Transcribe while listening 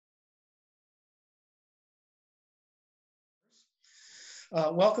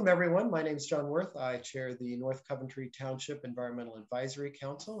Welcome, everyone. My name is John Worth. I chair the North Coventry Township Environmental Advisory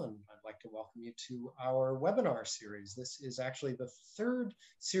Council, and I'd like to welcome you to our webinar series. This is actually the third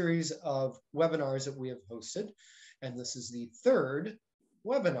series of webinars that we have hosted, and this is the third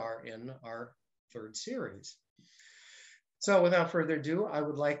webinar in our third series. So without further ado, I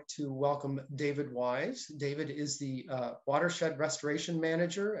would like to welcome David Wise. David is the Watershed Restoration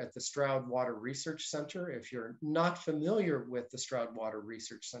Manager at the Stroud Water Research Center. If you're not familiar with the Stroud Water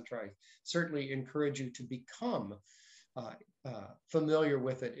Research Center, I certainly encourage you to become familiar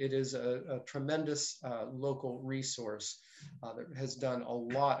with it. It is a tremendous local resource that has done a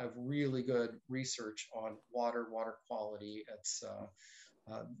lot of really good research on water quality. It's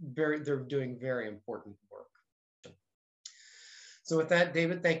they're doing very important work. So with that,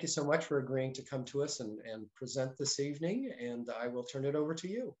 David, thank you so much for agreeing to come to us and present this evening, and I will turn it over to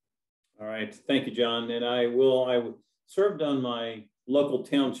you. All right, thank you, John. And I served on my local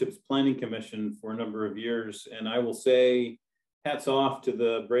township's planning commission for a number of years, and I will say hats off to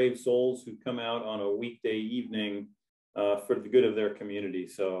the brave souls who come out on a weekday evening for the good of their community.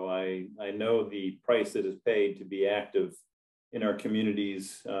 So I know the price that is paid to be active in our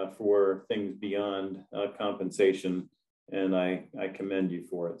communities for things beyond compensation. And I commend you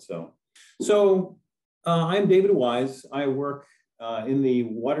for it. So I'm David Wise. I work in the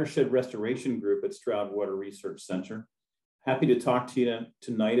Watershed Restoration Group at Stroud Water Research Center. Happy to talk to you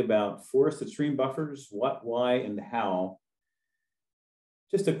tonight about forested stream buffers, what, why, and how.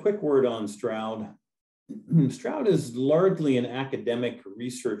 Just a quick word on Stroud. Stroud is largely an academic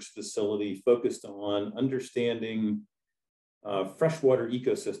research facility focused on understanding freshwater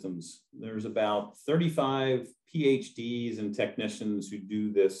ecosystems. There's about 35 PhDs and technicians who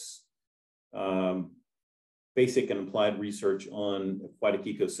do this basic and applied research on aquatic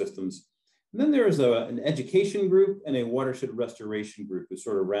ecosystems. And then there's an education group and a watershed restoration group who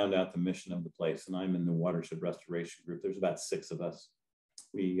sort of round out the mission of the place. And I'm in the watershed restoration group. There's about 6 of us.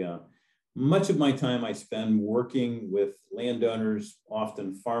 Much of my time I spend working with landowners,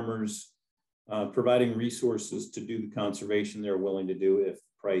 often farmers, providing resources to do the conservation they're willing to do if the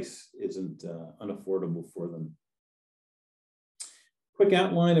price isn't unaffordable for them. Quick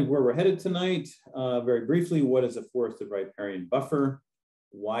outline of where we're headed tonight. Very briefly, what is a forested riparian buffer,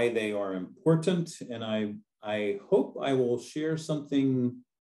 why they are important, and I hope I will share something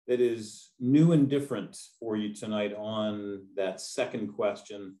that is new and different for you tonight on that second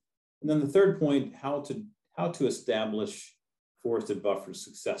question. And then the third point, how to establish forested buffers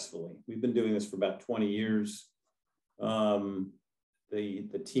successfully. We've been doing this for about 20 years. The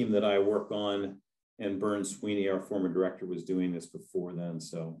team that I work on, and Bern Sweeney, our former director, was doing this before then.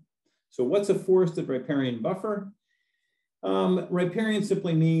 So what's a forested riparian buffer? Riparian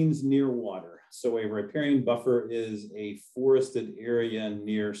simply means near water. So a riparian buffer is a forested area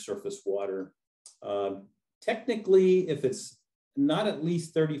near surface water. Technically, if it's not at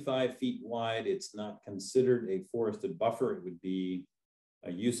least 35 feet wide, it's not considered a forested buffer. It would be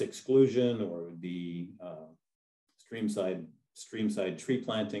a use exclusion, or it would be streamside tree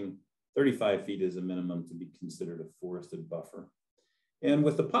planting. 35 feet is a minimum to be considered a forested buffer. And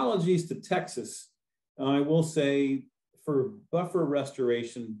with apologies to Texas, I will say for buffer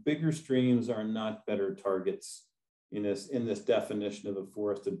restoration, bigger streams are not better targets in this definition of a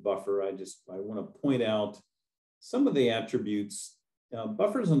forested buffer. I want to point out some of the attributes.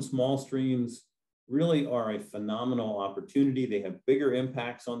 Buffers on small streams really are a phenomenal opportunity. They have bigger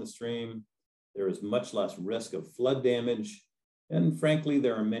impacts on the stream. There is much less risk of flood damage. And frankly,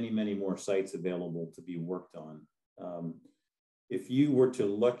 there are many, many more sites available to be worked on. If you were to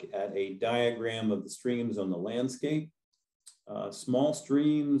look at a diagram of the streams on the landscape, small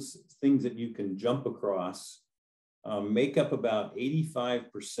streams, things that you can jump across, make up about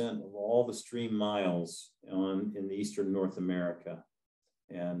 85% of all the stream miles in the Eastern North America.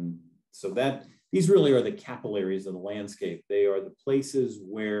 And so these really are the capillaries of the landscape. They are the places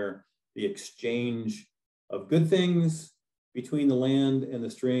where the exchange of good things between the land and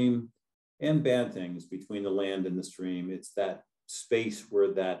the stream, and bad things between the land and the stream. It's that space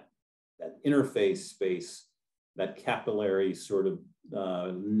where that interface space, that capillary sort of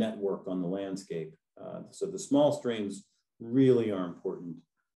network on the landscape. So the small streams really are important.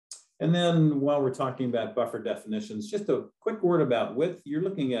 And then while we're talking about buffer definitions, just a quick word about width. You're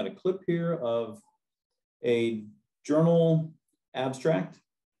looking at a clip here of a journal abstract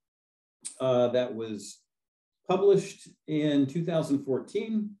that was published in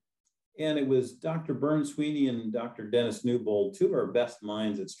 2014. And it was Dr. Bern Sweeney and Dr. Dennis Newbold, 2 of our best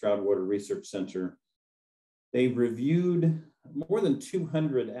minds at Stroud Water Research Center. They've reviewed more than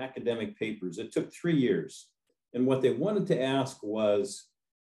 200 academic papers. It took 3 years. And what they wanted to ask was,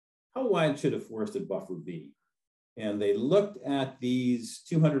 how wide should a forested buffer be? And they looked at these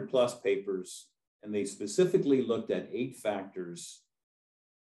 200 plus papers, and they specifically looked at 8 factors: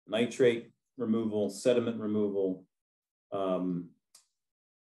 nitrate removal, sediment removal,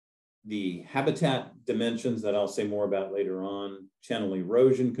 the habitat dimensions that I'll say more about later on, channel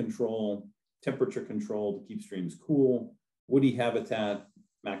erosion control, temperature control to keep streams cool, woody habitat,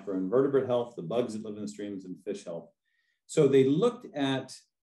 macroinvertebrate health, the bugs that live in the streams, and fish health. So they looked at,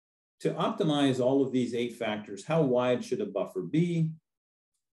 to optimize all of these 8 factors, how wide should a buffer be?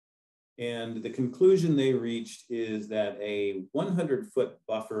 And the conclusion they reached is that a 100-foot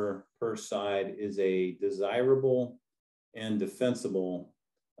buffer per side is a desirable and defensible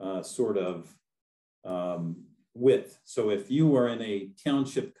sort of width. So if you were in a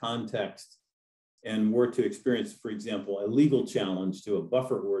township context and were to experience, for example, a legal challenge to a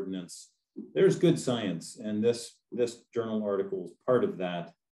buffer ordinance, there's good science. And this journal article is part of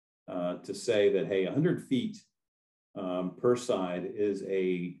that to say that, hey, 100 feet per side is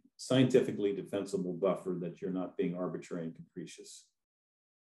a scientifically defensible buffer, that you're not being arbitrary and capricious.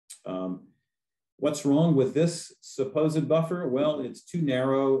 What's wrong with this supposed buffer? Well, it's too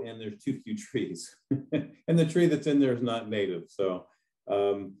narrow and there's too few trees. And the tree that's in there is not native. So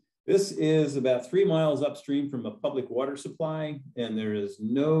this is about 3 miles upstream from a public water supply, and there is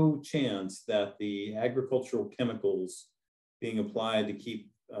no chance that the agricultural chemicals being applied to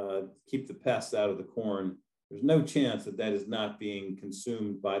keep the pests out of the corn, there's no chance that that is not being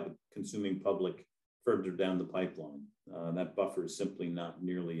consumed by the consuming public further down the pipeline. That buffer is simply not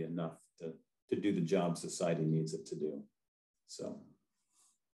nearly enough to do the job society needs it to do.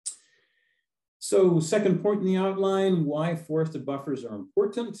 So second point in the outline, why forested buffers are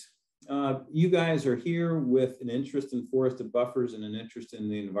important. You guys are here with an interest in forested buffers and an interest in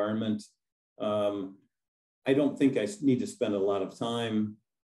the environment. I don't think I need to spend a lot of time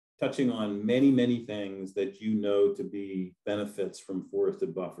touching on many, many things that you know to be benefits from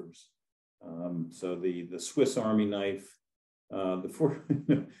forested buffers. So the Swiss Army knife, a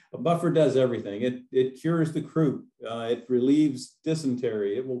buffer does everything. It cures the croup. It relieves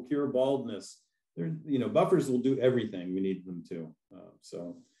dysentery. It will cure baldness. Buffers will do everything we need them to.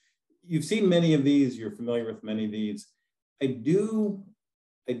 So you've seen many of these. You're familiar with many of these. I do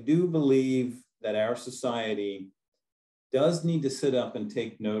believe that our society does need to sit up and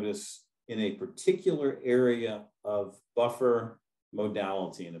take notice in a particular area of buffer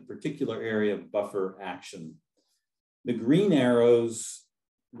modality, in a particular area of buffer action. The green arrows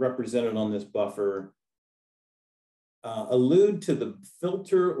represented on this buffer allude to the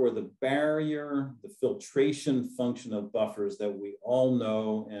filter or the barrier, the filtration function of buffers that we all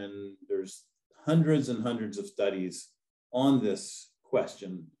know, and there's hundreds and hundreds of studies on this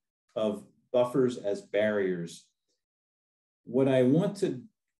question of buffers as barriers. What I want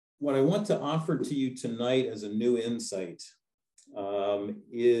to offer to you tonight as a new insight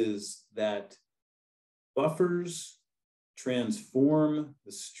is that buffers transform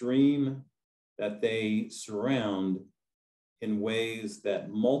the stream that they surround in ways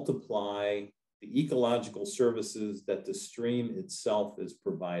that multiply the ecological services that the stream itself is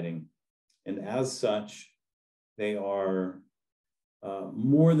providing. And as such, they are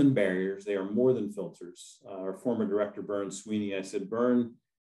more than barriers, they are more than filters. Our former director, Bern Sweeney, I said, Bern,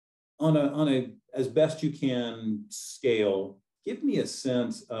 on a as best you can scale, give me a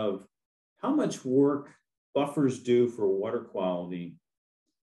sense of how much work buffers do for water quality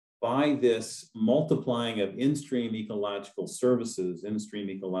by this multiplying of in-stream ecological services, in-stream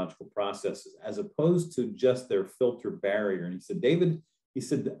ecological processes, as opposed to just their filter barrier. And he said, David, he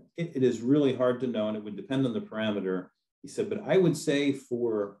said, it is really hard to know, and it would depend on the parameter. He said, but I would say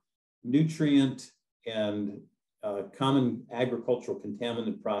for nutrient and common agricultural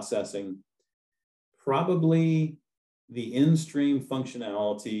contaminant processing, probably the in-stream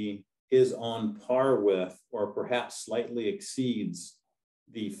functionality is on par with, or perhaps slightly exceeds,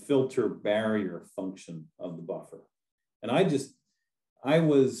 the filter barrier function of the buffer. And I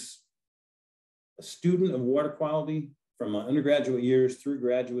was a student of water quality from my undergraduate years through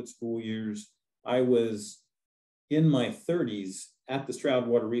graduate school years. I was in my 30s at the Stroud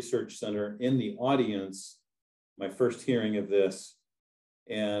Water Research Center in the audience, my first hearing of this,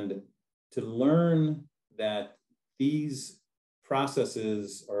 and to learn that these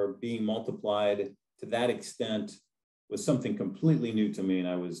processes are being multiplied to that extent was something completely new to me, and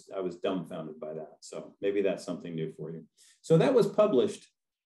I was dumbfounded by that. So maybe that's something new for you. So that was published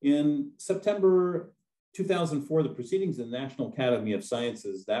in September 2004, the Proceedings of the National Academy of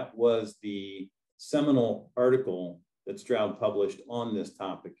Sciences. That was the seminal article that Stroud published on this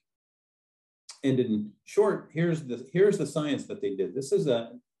topic. And in short, here's the science that they did. This is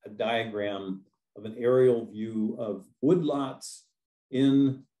a diagram of an aerial view of woodlots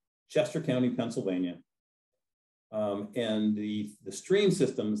in Chester County, Pennsylvania, and the stream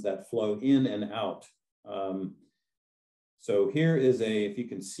systems that flow in and out. So here is if you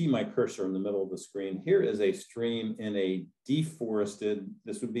can see my cursor in the middle of the screen, here is a stream in a deforested,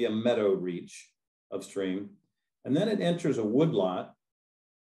 this would be a meadow reach of stream. And then it enters a woodlot,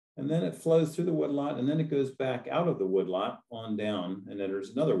 and then it flows through the woodlot, and then it goes back out of the woodlot on down and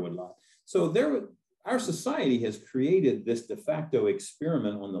enters another woodlot. So our society has created this de facto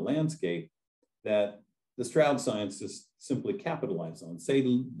experiment on the landscape that the Stroud scientists simply capitalized on.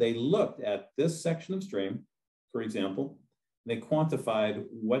 Say they looked at this section of stream, for example, they quantified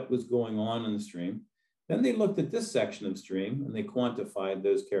what was going on in the stream. Then they looked at this section of stream and they quantified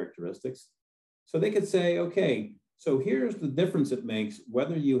those characteristics. So they could say, okay, so here's the difference it makes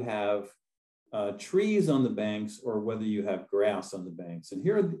whether you have trees on the banks or whether you have grass on the banks. And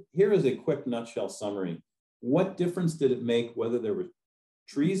here is a quick nutshell summary. What difference did it make whether there were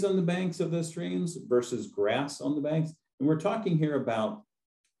trees on the banks of the streams versus grass on the banks? And we're talking here about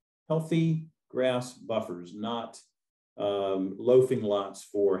healthy grass buffers, not loafing lots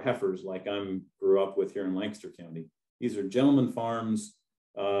for heifers like I grew up with here in Lancaster County. These are gentleman farms,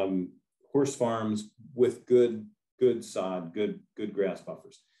 horse farms with good sod, good grass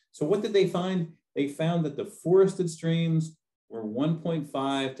buffers. So what did they find? They found that the forested streams were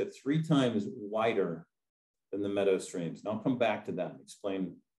 1.5 to 3 times wider than the meadow streams. And I'll come back to that and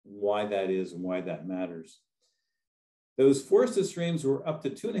explain why that is and why that matters. Those forested streams were up to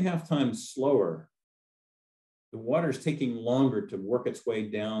 2.5 times slower. The water is taking longer to work its way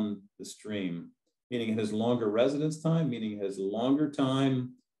down the stream, meaning it has longer residence time, meaning it has longer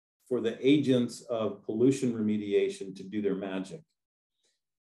time for the agents of pollution remediation to do their magic.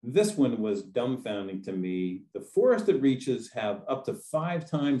 This one was dumbfounding to me. The forested reaches have up to 5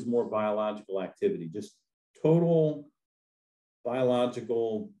 times more biological activity, just total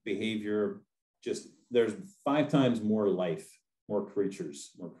biological behavior. Just there's 5 times more life, more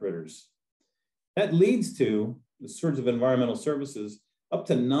creatures, more critters. That leads to the sorts of environmental services up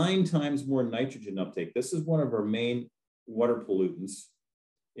to 9 times more nitrogen uptake. This is one of our main water pollutants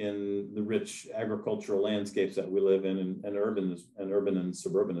in the rich agricultural landscapes that we live in, and urban and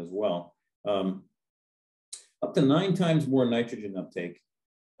suburban as well. Up to 9 times more nitrogen uptake,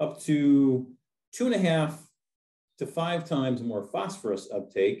 up to 2.5 to 5 times more phosphorus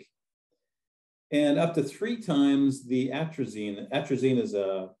uptake, and up to 3 times the atrazine. Atrazine is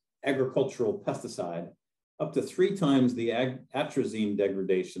a agricultural pesticide, up to 3 times the atrazine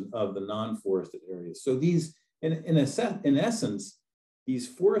degradation of the non-forested areas. So these, in essence, these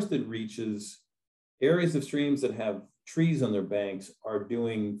forested reaches, areas of streams that have trees on their banks, are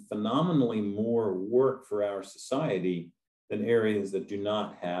doing phenomenally more work for our society than areas that do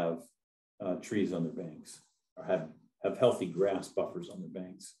not have trees on their banks or have healthy grass buffers on their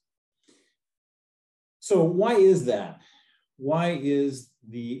banks. So why is that? Why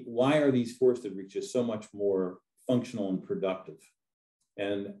are these forested reaches so much more functional and productive?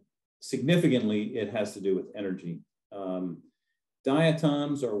 And significantly, it has to do with energy.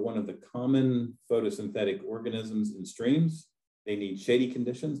 Diatoms are one of the common photosynthetic organisms in streams. They need shady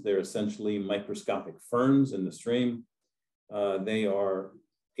conditions. They're essentially microscopic ferns in the stream. They are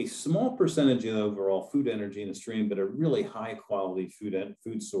a small percentage of the overall food energy in a stream, but a really high quality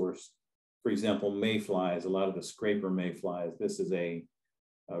food source. For example, mayflies, a lot of the scraper mayflies, this is a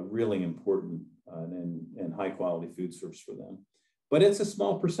really important and high quality food source for them. But it's a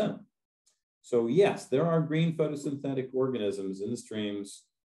small percent. So yes, there are green photosynthetic organisms in the streams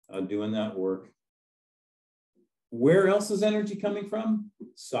doing that work. Where else is energy coming from?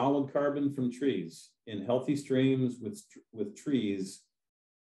 Solid carbon from trees. In healthy streams with trees,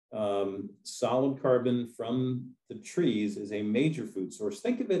 solid carbon from the trees is a major food source.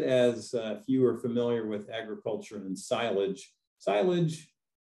 Think of it as, if you are familiar with agriculture and silage, silage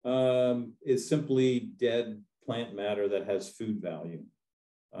is simply dead plant matter that has food value.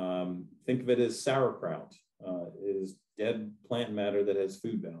 Think of it as sauerkraut, is dead plant matter that has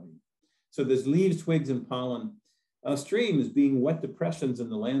food value. So there's leaves, twigs, and pollen. Streams, being wet depressions in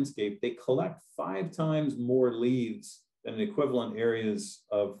the landscape, they collect 5 times more leaves than equivalent areas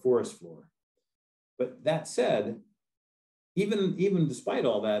of forest floor. But that said, even despite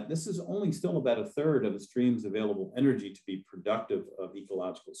all that, this is only still about 1/3 of a stream's available energy to be productive of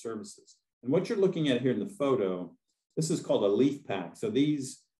ecological services. And what you're looking at here in the photo, this is called a leaf pack. So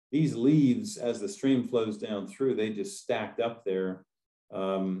these leaves, as the stream flows down through, they just stacked up there.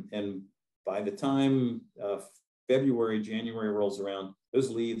 And by the time February, January rolls around, those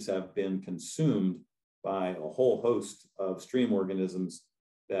leaves have been consumed by a whole host of stream organisms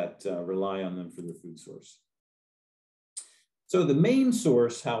that rely on them for their food source. So the main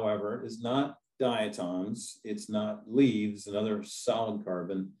source, however, is not diatoms, it's not leaves and other solid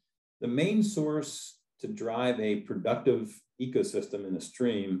carbon. The main source to drive a productive ecosystem in a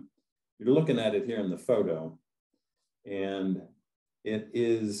stream, you're looking at it here in the photo, and it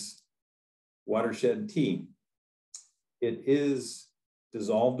is watershed T. It is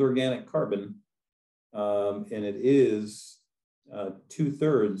dissolved organic carbon, and it is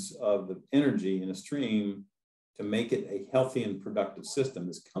 2/3 of the energy in a stream to make it a healthy and productive system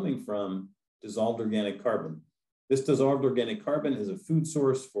is coming from dissolved organic carbon. This dissolved organic carbon is a food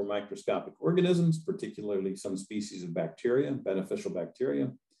source for microscopic organisms, particularly some species of bacteria, beneficial bacteria.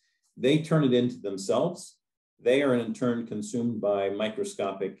 They turn it into themselves. They are in turn consumed by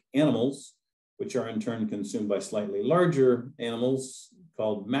microscopic animals, which are in turn consumed by slightly larger animals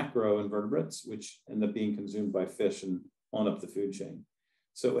called macroinvertebrates, which end up being consumed by fish and on up the food chain.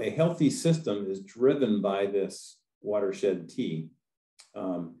 So a healthy system is driven by this watershed T.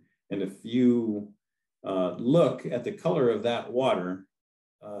 And if you look at the color of that water,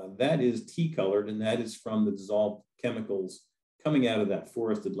 that is T colored, and that is from the dissolved chemicals coming out of that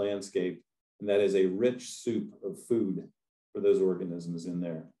forested landscape. And that is a rich soup of food for those organisms in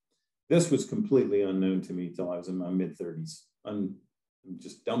there. This was completely unknown to me till I was in my mid-30s. I'm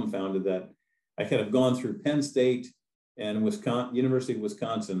just dumbfounded that I could have gone through Penn State and University of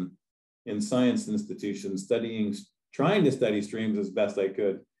Wisconsin in science institutions trying to study streams as best I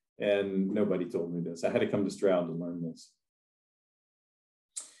could. And nobody told me this. I had to come to Stroud to learn this.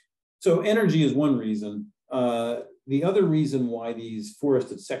 So energy is one reason. The other reason why these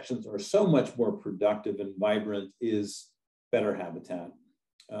forested sections are so much more productive and vibrant is better habitat.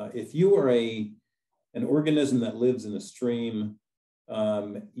 If you are an organism that lives in a stream,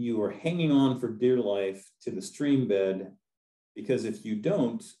 you are hanging on for dear life to the stream bed, because if you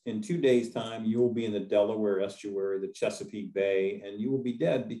don't, in 2 days' time, you will be in the Delaware estuary, the Chesapeake Bay, and you will be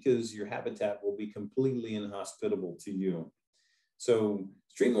dead because your habitat will be completely inhospitable to you. So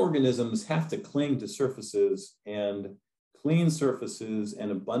stream organisms have to cling to surfaces, and clean surfaces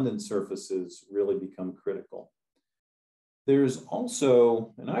and abundant surfaces really become critical. There's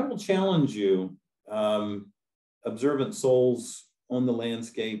also, and I will challenge you, observant souls on the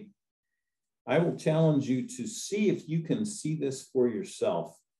landscape, I will challenge you to see if you can see this for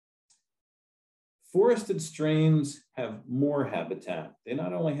yourself. Forested streams have more habitat. They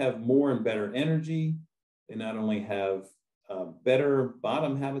not only have more and better energy, they not only have better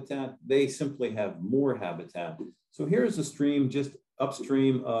bottom habitat, they simply have more habitat. So here's a stream just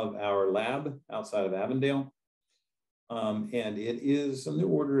upstream of our lab outside of Avondale. And it is on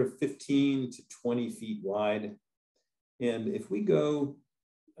the order of 15 to 20 feet wide. And if we go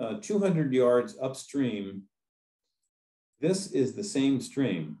 200 yards upstream, this is the same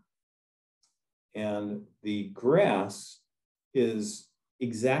stream. And the grass is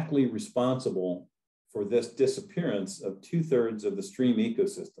exactly responsible for this disappearance of 2/3 of the stream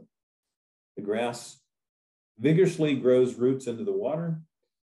ecosystem. The grass vigorously grows roots into the water.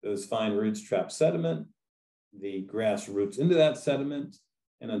 Those fine roots trap sediment. The grass roots into that sediment.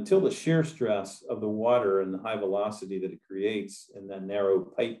 And until the shear stress of the water and the high velocity that it creates in that narrow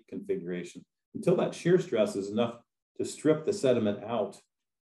pipe configuration, until that shear stress is enough to strip the sediment out,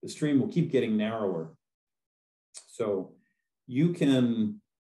 the stream will keep getting narrower. So you can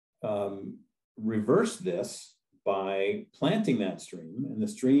reverse this by planting that stream, and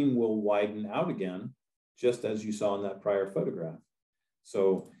the stream will widen out again, just as you saw in that prior photograph.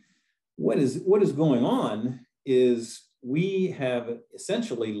 So what is going on is we have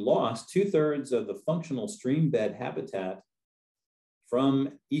essentially lost 2/3 of the functional stream bed habitat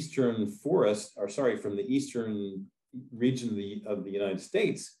from eastern forest, or sorry, from the eastern region of the United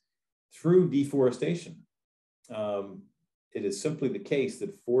States through deforestation. It is simply the case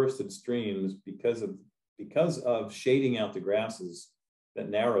that forested streams, because of shading out the grasses that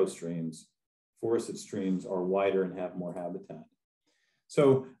narrow streams, forested streams are wider and have more habitat.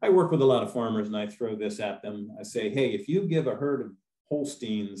 So I work with a lot of farmers and I throw this at them. I say, hey, if you give a herd of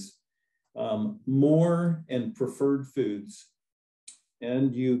Holsteins more and preferred foods,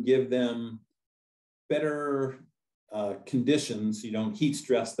 and you give them better conditions, you don't heat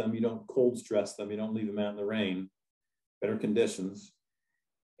stress them, you don't cold stress them, you don't leave them out in the rain, better conditions,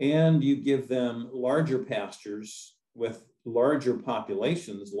 and you give them larger pastures with larger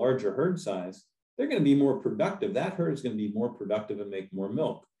populations, larger herd size, they're going to be more productive. That herd is going to be more productive and make more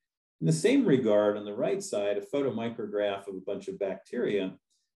milk. In the same regard, on the right side, a photomicrograph of a bunch of bacteria,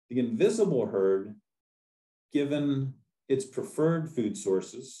 the invisible herd given its preferred food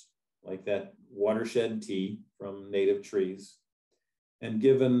sources, like that watershed tea from native trees, and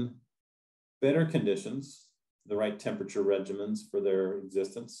given better conditions, the right temperature regimens for their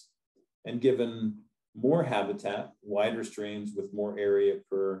existence, and given more habitat, wider streams with more area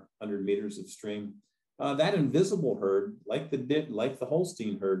per 100 meters of stream, that invisible herd, like the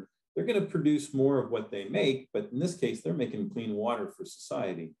Holstein herd, they're going to produce more of what they make, but in this case, they're making clean water for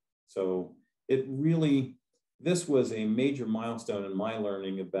society. So this was a major milestone in my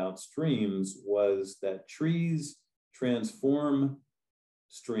learning about streams, was that trees transform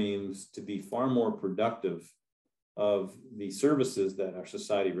streams to be far more productive of the services that our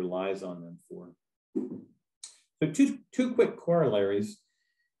society relies on them for. So two quick corollaries.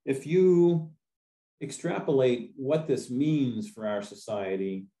 If you extrapolate what this means for our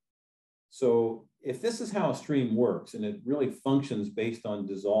society, so if this is how a stream works and it really functions based on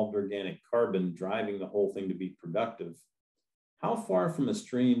dissolved organic carbon driving the whole thing to be productive, how far from a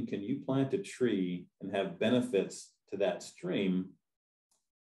stream can you plant a tree and have benefits to that stream?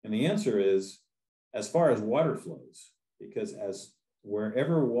 And the answer is as far as water flows, because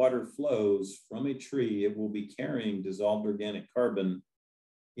wherever water flows from a tree, it will be carrying dissolved organic carbon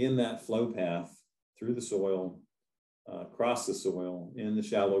in that flow path through the soil, across the soil, in the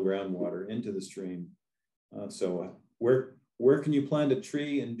shallow groundwater, into the stream. So where can you plant a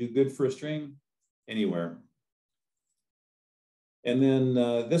tree and do good for a stream? Anywhere. And then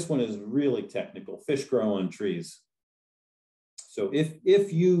this one is really technical. Fish grow on trees. So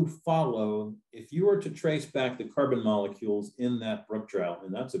if you were to trace back the carbon molecules in that brook trout,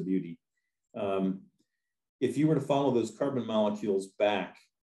 and that's a beauty, if you were to follow those carbon molecules back,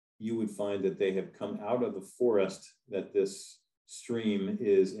 you would find that they have come out of the forest that this stream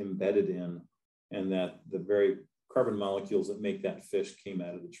is embedded in, and that the very carbon molecules that make that fish came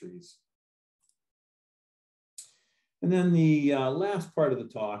out of the trees. And then the last part of the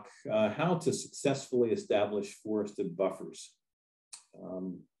talk, how to successfully establish forested buffers.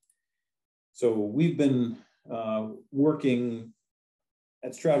 So we've been working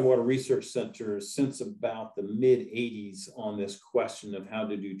at Stroud Water Research Center since about the mid-'80s on this question of how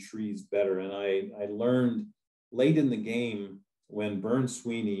to do trees better. And I learned late in the game when Vern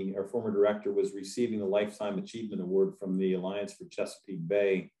Sweeney, our former director, was receiving the Lifetime Achievement Award from the Alliance for Chesapeake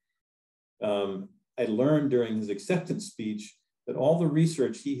Bay. I learned during his acceptance speech that all the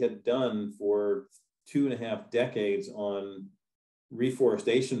research he had done for 2.5 decades on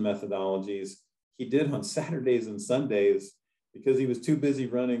reforestation methodologies, he did on Saturdays and Sundays because he was too busy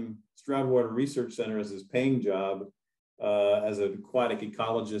running Stroud Water Research Center as his paying job as an aquatic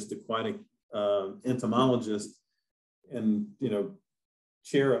ecologist, aquatic entomologist, and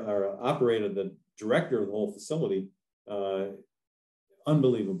chair or operator, the director of the whole facility.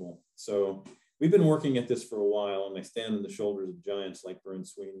 Unbelievable. So we've been working at this for a while, and I stand on the shoulders of giants like Vern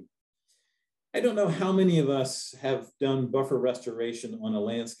Sweeney. I don't know how many of us have done buffer restoration on a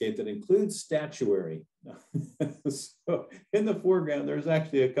landscape that includes statuary. So in the foreground, there's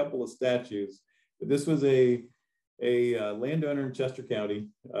actually a couple of statues. This was a landowner in Chester County,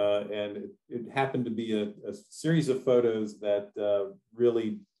 and it happened to be a series of photos that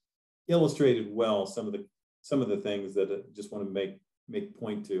really illustrated well some of the things that I just want to make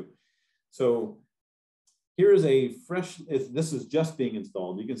point to. So here is a fresh, this is just being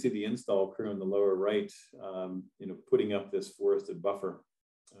installed. You can see the install crew in the lower right, putting up this forested buffer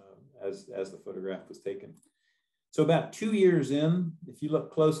as the photograph was taken. So about 2 years in, if you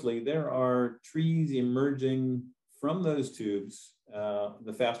look closely, there are trees emerging from those tubes.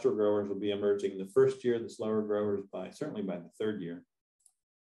 The faster growers will be emerging in the first year, the slower growers certainly by the third year.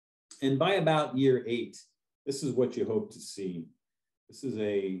 And by about year 8, this is what you hope to see. This is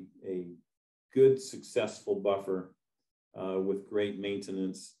a good, successful buffer with great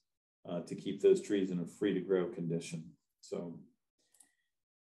maintenance to keep those trees in a free to grow condition. So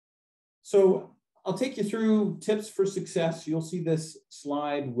I'll take you through tips for success. You'll see this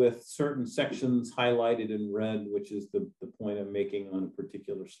slide with certain sections highlighted in red, which is the point I'm making on a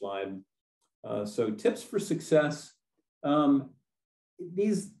particular slide. So tips for success.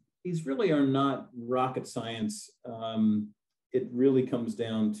 These really are not rocket science. It really comes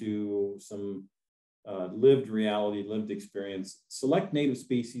down to some lived reality, lived experience. Select native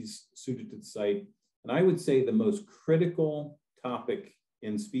species suited to the site. And I would say the most critical topic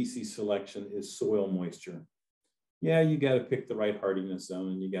in species selection is soil moisture. Yeah, you got to pick the right hardiness zone,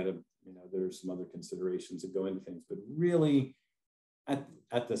 and you got to, there's some other considerations that go into things, but really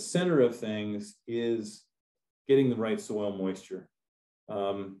at the center of things is getting the right soil moisture.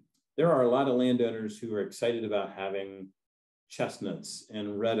 There are a lot of landowners who are excited about having chestnuts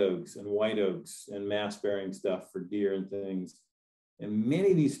and red oaks and white oaks and mass-bearing stuff for deer and things. And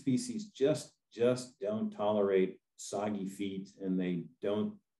many of these species just don't tolerate soggy feet, and they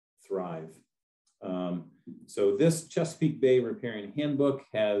don't thrive. So this Chesapeake Bay Riparian Handbook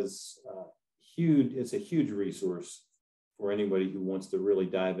has it's a huge resource for anybody who wants to really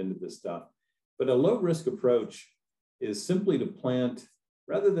dive into this stuff. But a low-risk approach is simply to plant,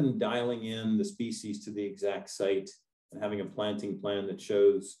 rather than dialing in the species to the exact site and having a planting plan that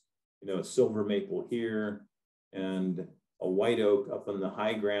shows, a silver maple here and a white oak up on the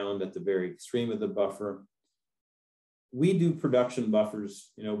high ground at the very extreme of the buffer. We do production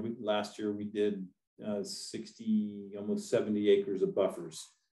buffers. Last year we did 60, almost 70 acres of buffers,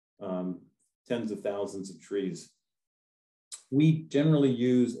 tens of thousands of trees. We generally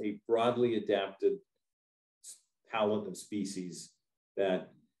use a broadly adapted palette of species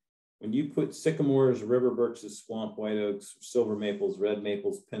that when you put sycamores, river birches, swamp white oaks, silver maples, red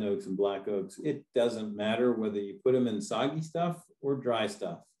maples, pin oaks, and black oaks, it doesn't matter whether you put them in soggy stuff or dry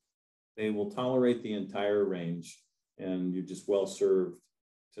stuff. They will tolerate the entire range, and you're just well served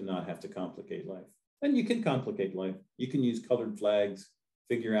to not have to complicate life. And you can complicate life. You can use colored flags,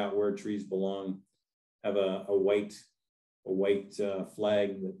 figure out where trees belong, have a white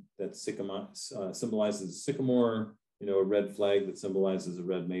flag that symbolizes sycamore, a red flag that symbolizes a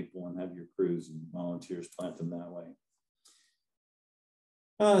red maple, and have your crews and volunteers plant them that way.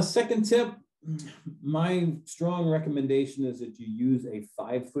 Second tip, my strong recommendation is that you use a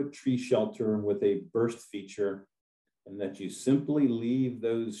 5-foot tree shelter with a burst feature, and that you simply leave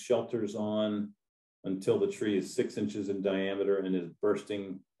those shelters on until the tree is 6 inches in diameter and is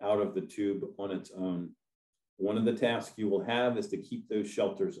bursting out of the tube on its own. One of the tasks you will have is to keep those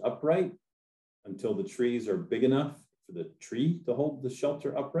shelters upright until the trees are big enough for the tree to hold the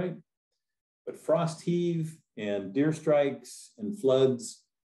shelter upright. But frost heave and deer strikes and floods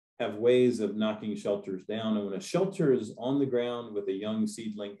have ways of knocking shelters down. And when a shelter is on the ground with a young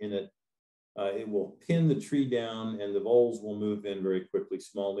seedling in it, it will pin the tree down, and the voles will move in very quickly,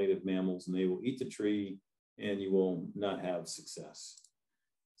 small native mammals, and they will eat the tree, and you will not have success.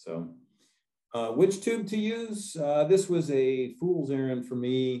 So which tube to use? This was a fool's errand for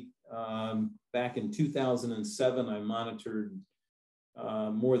me. Back in 2007, I monitored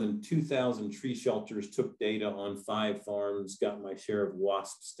more than 2,000 tree shelters, took data on 5 farms, got my share of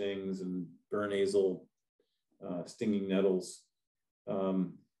wasp stings and burn hazel stinging nettles.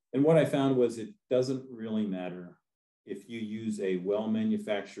 And what I found was it doesn't really matter if you use a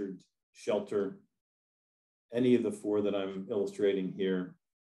well-manufactured shelter, any of the 4 that I'm illustrating here,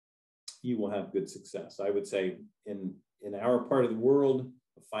 you will have good success. I would say in our part of the world,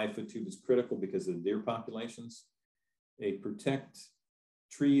 a 5-foot tube is critical because of the deer populations. They protect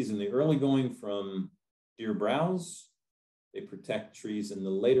trees in the early going from deer browse. They protect trees in the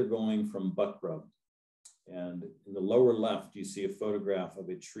later going from buck grub. And in the lower left, you see a photograph of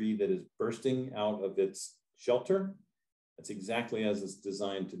a tree that is bursting out of its shelter. That's exactly as it's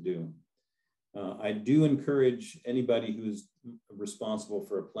designed to do. I do encourage anybody who's responsible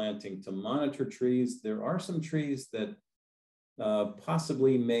for a planting to monitor trees. There are some trees that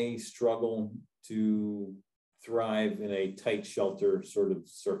possibly may struggle to thrive in a tight shelter sort of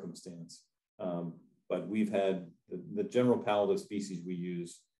circumstance. But we've had the general palette of species we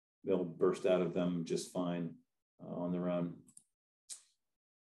use, they'll burst out of them just fine on their own.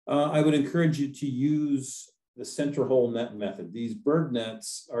 I would encourage you to use the center hole net method. These bird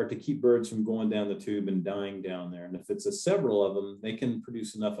nets are to keep birds from going down the tube and dying down there. And if it's several of them, they can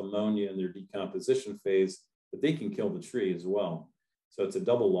produce enough ammonia in their decomposition phase that they can kill the tree as well. So it's a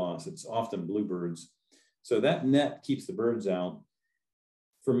double loss. It's often bluebirds. So that net keeps the birds out.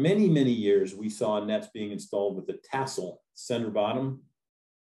 For many, many years, we saw nets being installed with a tassel center bottom.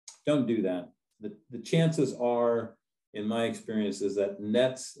 Don't do that. The chances are, in my experience, is that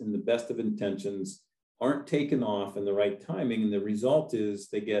nets, in the best of intentions, aren't taken off in the right timing. And the result is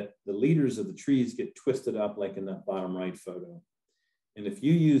the leaders of the trees get twisted up like in that bottom right photo. And if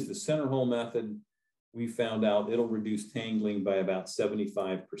you use the center hole method, we found out it'll reduce tangling by about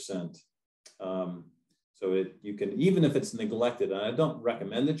 75%. So you can, even if it's neglected, and I don't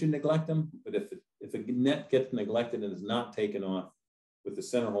recommend that you neglect them, but if a net gets neglected and is not taken off, with the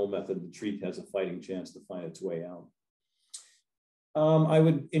center hole method, the tree has a fighting chance to find its way out. I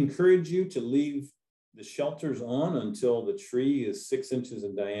would encourage you to leave the shelters on until the tree is 6 inches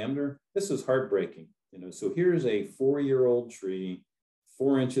in diameter. This is heartbreaking. So here's a 4-year-old tree,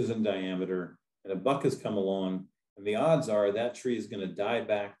 4 inches in diameter, and a buck has come along, and the odds are that tree is going to die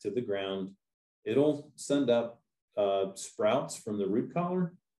back to the ground. It'll send up sprouts from the root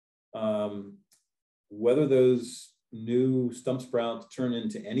collar. Whether those new stump sprouts turn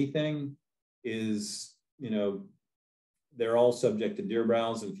into anything is, they're all subject to deer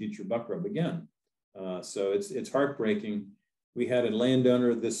browse and future buck rub again. So it's heartbreaking. We had a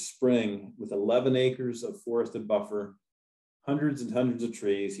landowner this spring with 11 acres of forested buffer, hundreds and hundreds of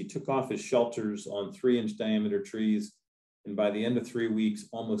trees. He took off his shelters on 3-inch diameter trees. And by the end of 3 weeks,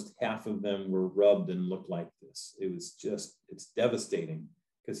 almost half of them were rubbed and looked like this. It's devastating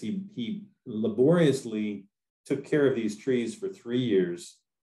because he laboriously took care of these trees for 3 years,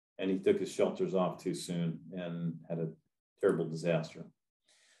 and he took his shelters off too soon and had a terrible disaster.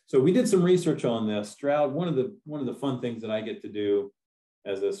 So we did some research on this. Stroud, one of the fun things that I get to do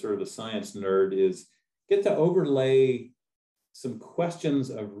as a sort of a science nerd is get to overlay some questions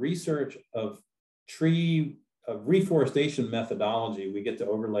of research of reforestation methodology. We get to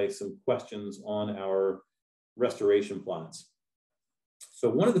overlay some questions on our restoration plots. So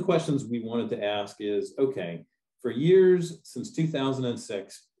one of the questions we wanted to ask is, okay, for years since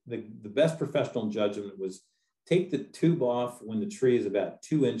 2006, the best professional judgment was take the tube off when the tree is about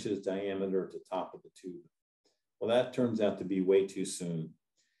 2 inches diameter at the top of the tube. Well, that turns out to be way too soon.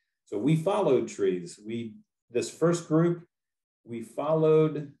 So we followed trees. This first group, we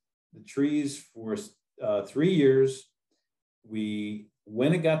followed the trees for 3 years.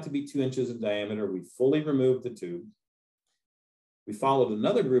 When it got to be 2 inches in diameter, we fully removed the tube. We followed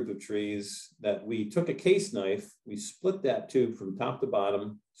another group of trees that we took a case knife, we split that tube from top to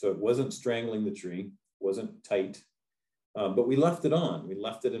bottom so it wasn't strangling the tree, wasn't tight, but we left it on, we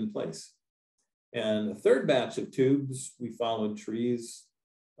left it in place. And a third batch of tubes, we followed trees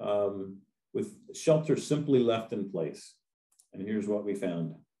with shelter simply left in place. And here's what we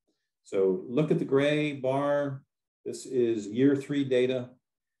found. So look at the gray bar. This is year 3 data,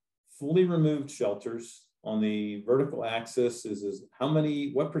 fully removed shelters. On the vertical axis is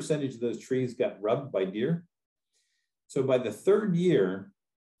what percentage of those trees got rubbed by deer. So by the 3rd year,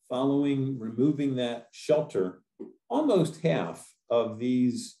 following removing that shelter, almost half of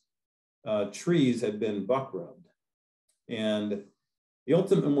these trees had been buck rubbed. And the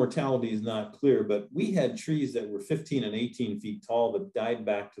ultimate mortality is not clear, but we had trees that were 15 and 18 feet tall that died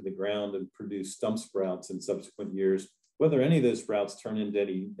back to the ground and produced stump sprouts in subsequent years. Whether any of those sprouts turn into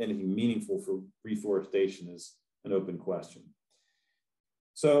anything meaningful for reforestation is an open question.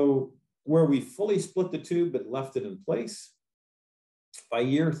 So where we fully split the tube but left it in place, by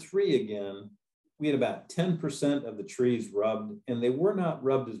year 3 again, we had about 10% of the trees rubbed, and they were not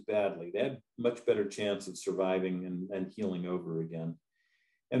rubbed as badly. They had much better chance of surviving and healing over again.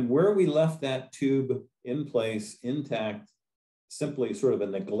 And where we left that tube in place, intact, simply sort of a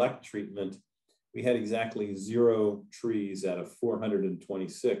neglect treatment, we had exactly 0 trees out of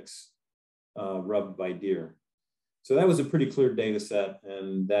 426 rubbed by deer. So that was a pretty clear data set,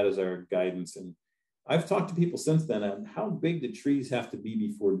 and that is our guidance. And I've talked to people since then on how big the trees have to be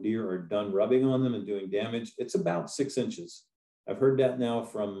before deer are done rubbing on them and doing damage. It's about 6 inches. I've heard that now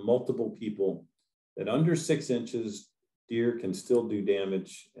from multiple people, that under 6 inches, deer can still do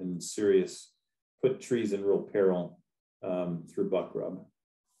damage and put trees in real peril through buck rub.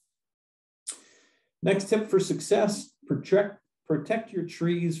 Next tip for success, protect your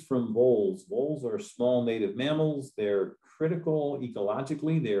trees from voles. Voles are small native mammals. They're critical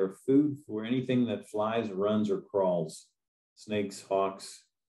ecologically. They are food for anything that flies, runs, or crawls. Snakes, hawks,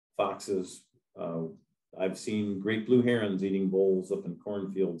 foxes. I've seen great blue herons eating voles up in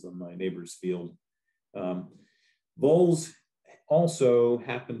cornfields on my neighbor's field. Voles also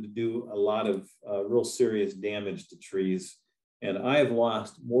happen to do a lot of real serious damage to trees. And I have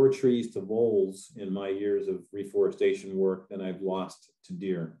lost more trees to voles in my years of reforestation work than I've lost to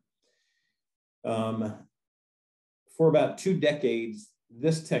deer. For about 2 decades,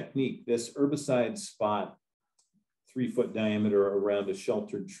 this technique, this herbicide spot, 3-foot diameter around a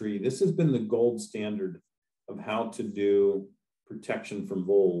sheltered tree, this has been the gold standard of how to do protection from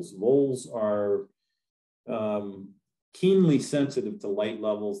voles. Voles are keenly sensitive to light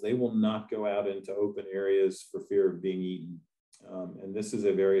levels. They will not go out into open areas for fear of being eaten. And this is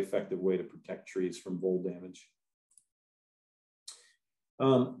a very effective way to protect trees from vole damage.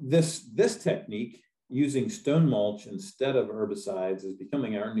 This technique, using stone mulch instead of herbicides, is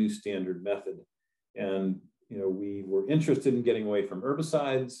becoming our new standard method. And we were interested in getting away from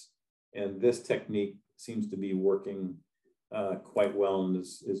herbicides, and this technique seems to be working quite well and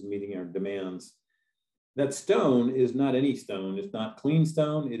is meeting our demands. That stone is not any stone. It's not clean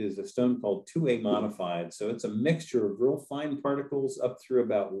stone. It is a stone called 2A modified. So it's a mixture of real fine particles up through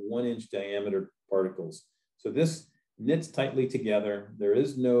about 1-inch diameter particles. So this knits tightly together. There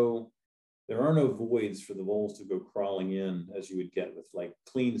is no there are no voids for the voles to go crawling in as you would get with like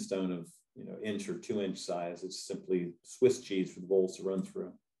clean stone of, you know, inch or 2-inch size. It's simply Swiss cheese for the voles to run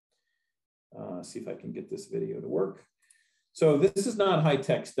through. See if I can get this video to work. So this is not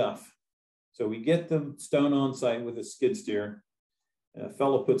high-tech stuff. So we get the stone on site with a skid steer. A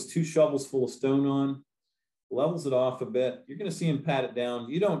fellow puts 2 shovels full of stone on, levels it off a bit. You're going to see him pat it down.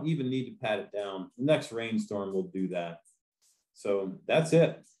 You don't even need to pat it down. The next rainstorm will do that. So that's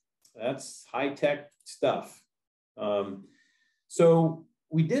it. That's high-tech stuff. So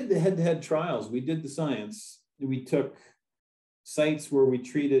we did the head-to-head trials. We did the science. We took sites where we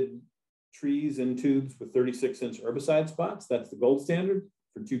treated trees in tubes with 36-inch herbicide spots. That's the gold standard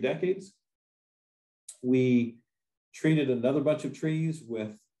for 2 decades. We treated another bunch of trees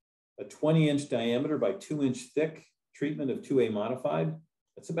with a 20-inch diameter by 2-inch thick treatment of 2A modified.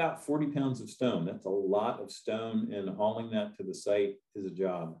 That's about 40 pounds of stone. That's a lot of stone, and hauling that to the site is a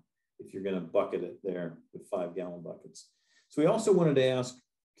job if you're going to bucket it there with 5-gallon buckets. So we also wanted to ask,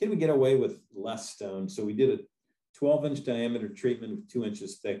 can we get away with less stone? So we did a 12-inch diameter treatment of 2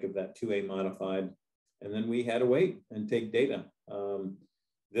 inches thick of that 2A modified, and then we had to wait and take data.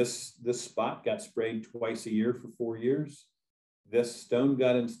 This spot got sprayed twice a year for 4 years. This stone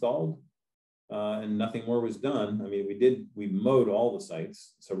got installed, and nothing more was done. I mean, we mowed all the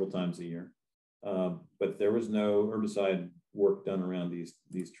sites several times a year, but there was no herbicide work done around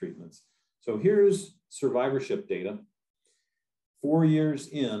these treatments. So here's survivorship data. 4 years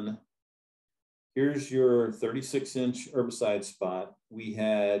in, here's your 36-inch herbicide spot. We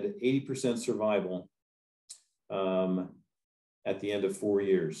had 80% survival at the end of 4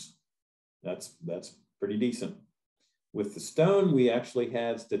 years. That's pretty decent. With the stone, we actually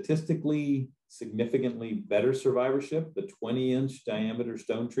had statistically significantly better survivorship, the 20-inch diameter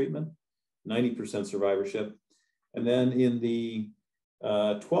stone treatment, 90% survivorship. And then in the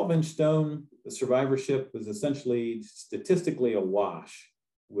 12-inch stone, the survivorship was essentially statistically a wash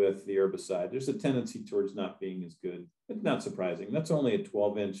with the herbicide. There's a tendency towards not being as good, but not surprising. That's only a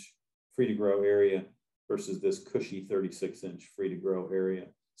 12-inch free-to-grow area versus this cushy 36-inch free-to-grow area.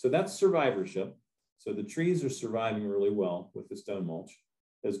 So that's survivorship. So the trees are surviving really well with the stone mulch,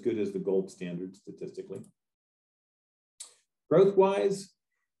 as good as the gold standard statistically. Growth-wise,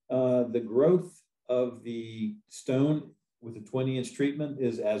 the growth of the stone with a 20-inch treatment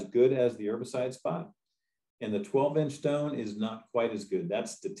is as good as the herbicide spot. And the 12-inch stone is not quite as good.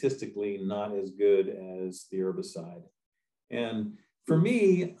 That's statistically not as good as the herbicide. And for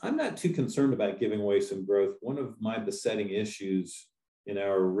me, I'm not too concerned about giving away some growth. One of my besetting issues in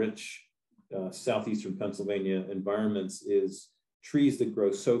our rich southeastern Pennsylvania environments is trees that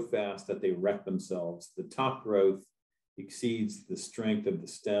grow so fast that they wreck themselves. The top growth exceeds the strength of the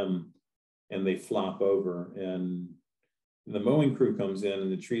stem and they flop over. And the mowing crew comes in and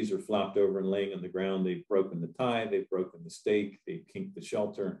the trees are flopped over and laying on the ground. They've broken the tie, they've broken the stake, they've kinked the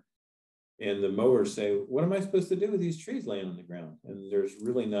shelter. And the mowers say, what am I supposed to do with these trees laying on the ground? And there's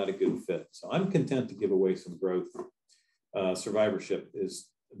really not a good fit. So I'm content to give away some growth. Survivorship is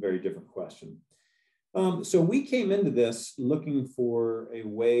a very different question. So we came into this looking for a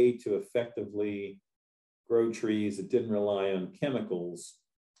way to effectively grow trees that didn't rely on chemicals.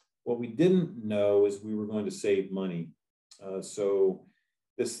 What we didn't know is we were going to save money. So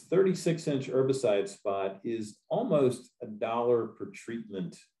this 36-inch herbicide spot is almost $1 per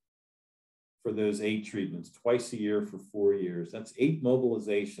treatment for those 8 treatments, twice a year for 4 years. That's 8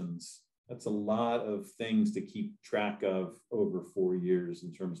 mobilizations. That's a lot of things to keep track of over 4 years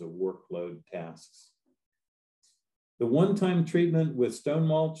in terms of workload tasks. The one-time treatment with stone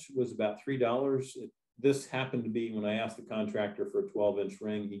mulch was about $3. This happened to be when I asked the contractor for a 12-inch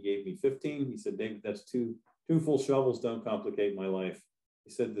ring, he gave me 15. He said, David, that's two full shovels, don't complicate my life. He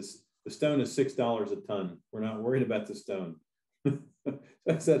said, the stone is $6 a ton. We're not worried about the stone.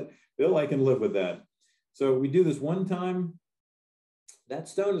 I said, Bill, I can live with that. So we do this one time. That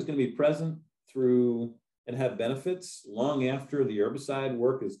stone is going to be present through and have benefits long after the herbicide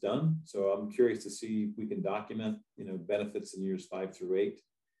work is done. So I'm curious to see if we can document, benefits in years 5 through 8.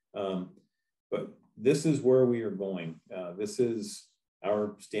 But this is where we are going. This is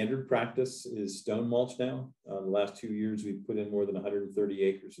our standard practice is stone mulch now. The last 2 years, we've put in more than 130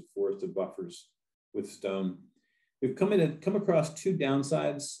 acres of forested buffers with stone. We've come across 2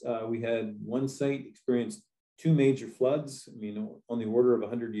 downsides. We had one site experience 2 major floods, on the order of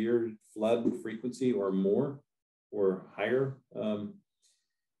 100-year flood frequency or more or higher.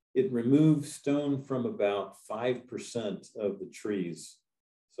 It removed stone from about 5% of the trees.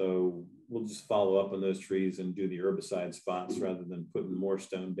 So we'll just follow up on those trees and do the herbicide spots rather than putting more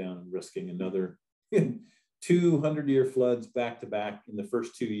stone down and risking another 200-year floods back to back in the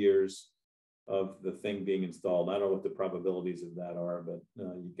first 2 years. of the thing being installed. I don't know what the probabilities of that are, but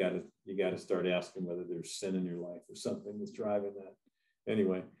you got to start asking whether there's sin in your life or something that's driving that.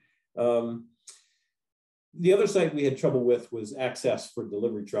 Anyway, the other site we had trouble with was access for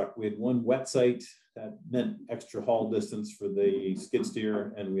delivery truck. We had one wet site that meant extra haul distance for the skid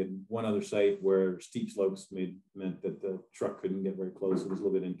steer, and we had one other site where steep slopes meant that the truck couldn't get very close. It was a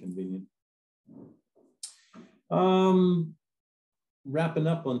little bit inconvenient. Wrapping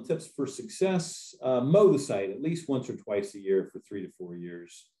up on tips for success, mow the site at least once or twice a year for 3 to 4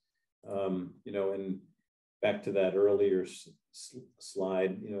 years. And back to that earlier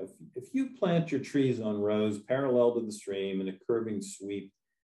slide, if you plant your trees on rows parallel to the stream in a curving sweep,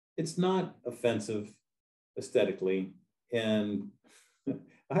 it's not offensive aesthetically. And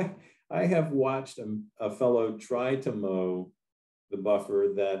I have watched a fellow try to mow the buffer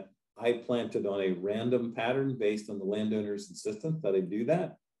that I planted on a random pattern based on the landowner's insistence that I do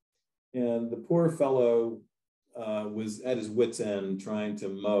that. And the poor fellow was at his wit's end trying to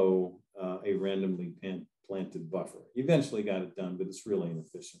mow a randomly planted buffer. Eventually got it done, but it's really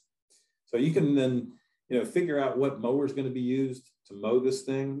inefficient. So you can then figure out what mower is going to be used to mow this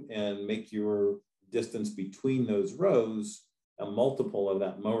thing and make your distance between those rows a multiple of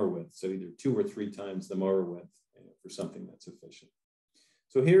that mower width. So either 2 or 3 times the mower width for something that's efficient.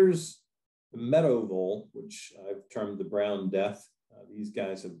 So here's the meadow vole, which I've termed the brown death. These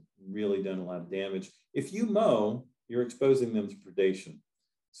guys have really done a lot of damage. If you mow, you're exposing them to predation.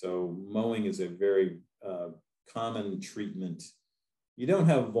 So mowing is a very common treatment. You don't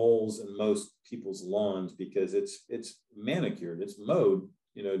have voles in most people's lawns because it's manicured, it's mowed,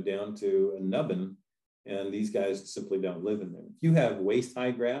 down to a nubbin, and these guys simply don't live in there. If you have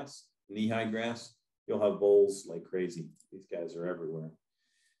waist-high grass, knee-high grass, you'll have voles like crazy. These guys are everywhere.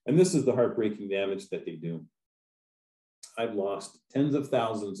 And this is the heartbreaking damage that they do. I've lost tens of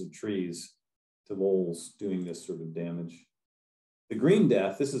thousands of trees to voles doing this sort of damage. The green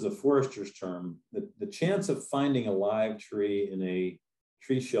death, this is a forester's term. The chance of finding a live tree in a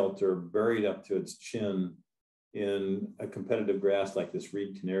tree shelter buried up to its chin in a competitive grass like this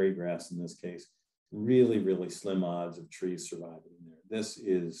reed canary grass in this case, really, really slim odds of trees surviving there. This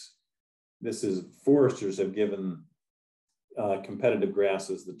is foresters have given competitive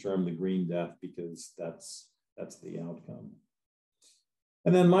grasses the term the green death because that's the outcome.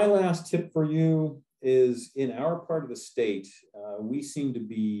 And then my last tip for you is in our part of the state, we seem to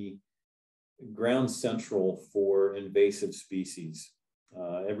be ground central for invasive species.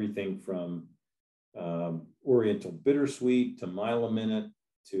 Everything from oriental bittersweet to mile-a-minute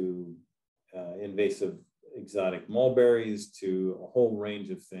to invasive exotic mulberries to a whole range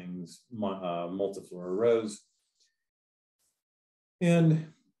of things, multiflora rose. And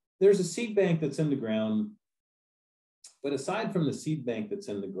there's a seed bank that's in the ground, but aside from the seed bank that's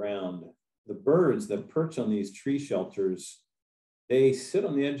in the ground, the birds that perch on these tree shelters, they sit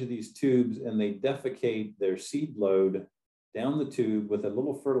on the edge of these tubes and they defecate their seed load down the tube with a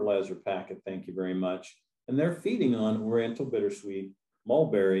little fertilizer packet, thank you very much. And they're feeding on oriental bittersweet,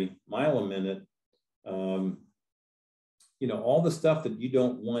 mulberry, mile-a-minute, all the stuff that you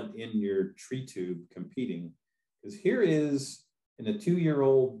don't want in your tree tube competing. Because here is, in a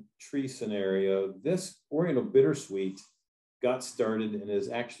 2-year-old tree scenario, this oriental bittersweet got started and is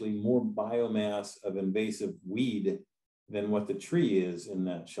actually more biomass of invasive weed than what the tree is in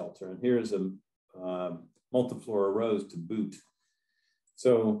that shelter. And here's a multiflora rose to boot.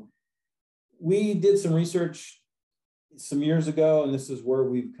 So we did some research some years ago, and this is where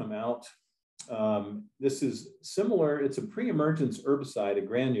we've come out. This is similar, it's a pre-emergence herbicide, a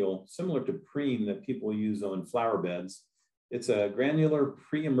granule, similar to preen that people use on flower beds. It's a granular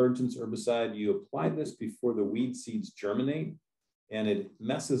pre-emergence herbicide. You apply this before the weed seeds germinate, and it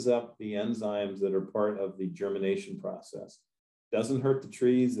messes up the enzymes that are part of the germination process. Doesn't hurt the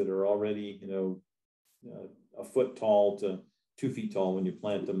trees that are already, a foot tall to 2 feet tall when you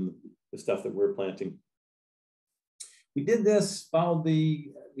plant them, the stuff that we're planting. We did this, followed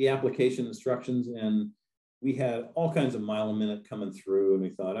the application instructions, and we had all kinds of mile-a-minute coming through, and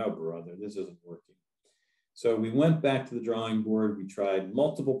we thought, oh, brother, this isn't working. So we went back to the drawing board. We tried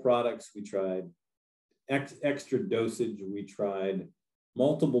multiple products. We tried extra dosage. We tried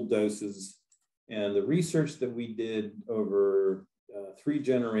multiple doses. And the research that we did over 3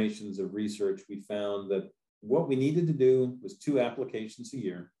 generations of research, we found that what we needed to do was 2 applications a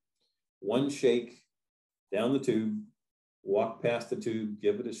year, 1 shake down the tube, walk past the tube,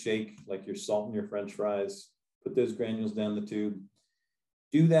 give it a shake like you're salting your French fries, put those granules down the tube.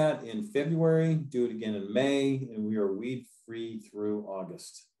 Do that in February, do it again in May, and we are weed free through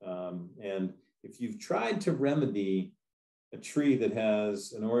August. And if you've tried to remedy a tree that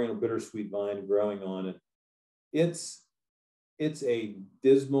has an Oriental bittersweet vine growing on it, it's a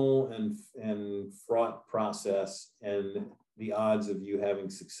dismal and fraught process, and the odds of you having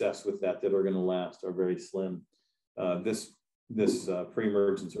success with that are going to last are very slim. This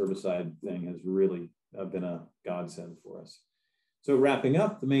pre-emergence herbicide thing has really been a godsend for us. So wrapping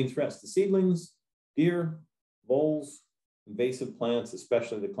up, the main threats to seedlings: deer, voles, invasive plants,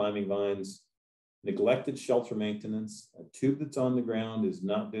 especially the climbing vines, neglected shelter maintenance. A tube that's on the ground is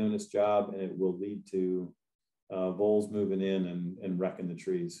not doing its job, and it will lead to voles moving in and wrecking the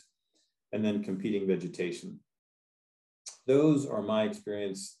trees. And then competing vegetation. Those are my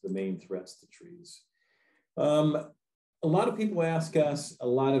experience, the main threats to trees. A lot of people ask us a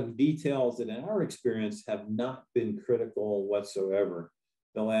lot of details that in our experience have not been critical whatsoever.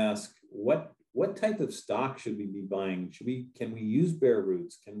 They'll ask, what type of stock should we be buying? Can we use bare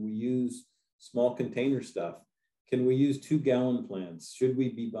roots? Can we use small container stuff? Can we use 2-gallon plants? Should we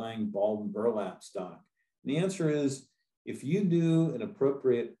be buying bulb and burlap stock? And the answer is, if you do an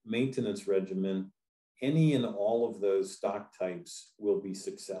appropriate maintenance regimen, any and all of those stock types will be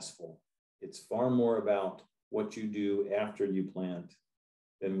successful. It's far more about what you do after you plant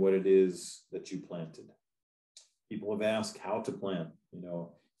than what it is that you planted. People have asked how to plant.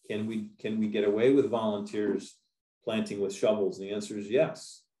 Can we get away with volunteers planting with shovels? And the answer is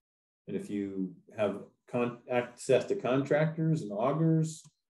yes. And if you have access to contractors and augers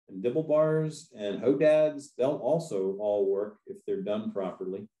and dibble bars and hodads, they'll also all work if they're done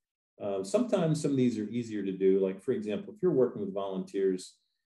properly. Sometimes some of these are easier to do. Like, for example, if you're working with volunteers,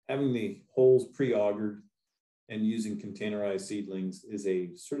 having the holes pre-augered and using containerized seedlings is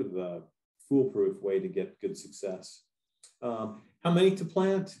a sort of a foolproof way to get good success. How many to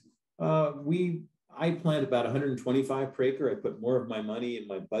plant? I plant about 125 per acre. I put more of my money and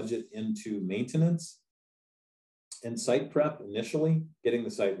my budget into maintenance and site prep initially, getting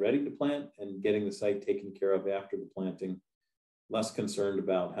the site ready to plant and getting the site taken care of after the planting. Less concerned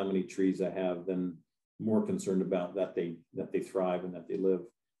about how many trees I have than more concerned about that they thrive and that they live.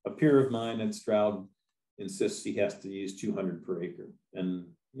 A peer of mine at Stroud insists he has to use 200 per acre, and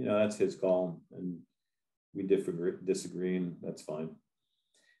that's his call, and we disagree, and that's fine.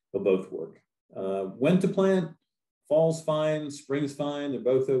 They'll both work. When to plant? Fall's fine, spring's fine. They're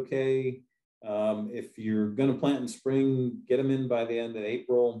both okay. If you're going to plant in spring, get them in by the end of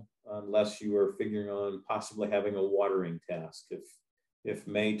April, unless you are figuring on possibly having a watering task. If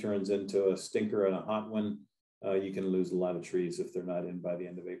May turns into a stinker and a hot one, you can lose a lot of trees if they're not in by the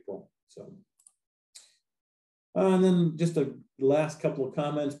end of April. So, and then just a last couple of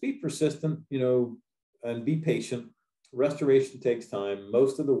comments: be persistent, and be patient. Restoration takes time.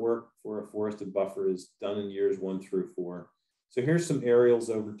 Most of the work for a forested buffer is done in years 1 through 4. So here's some aerials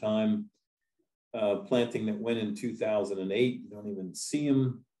over time. Planting that went in 2008, you don't even see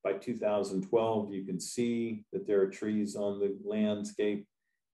them. By 2012, you can see that there are trees on the landscape.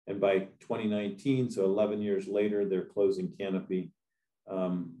 And by 2019, so 11 years later, they're closing canopy.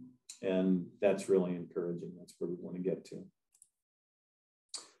 And that's really encouraging. That's where we want to get to.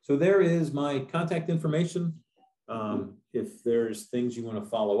 So there is my contact information. If there's things you want to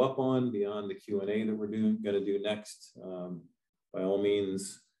follow up on beyond the Q&A that we're going to do next, by all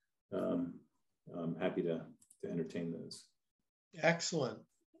means, I'm happy to entertain those. Excellent.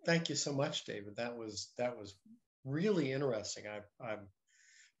 Thank you so much, David. That was really interesting. I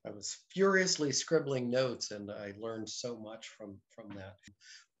was furiously scribbling notes, and I learned so much from that.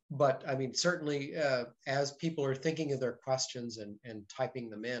 But I mean, certainly, as people are thinking of their questions and typing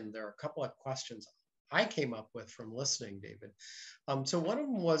them in, there are a couple of questions I came up with from listening, David. So one of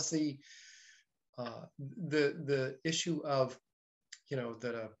them was the issue of,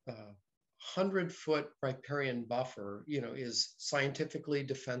 that a 100-foot riparian buffer, is scientifically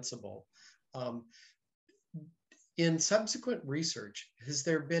defensible. In subsequent research, has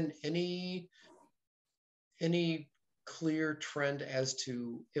there been any clear trend as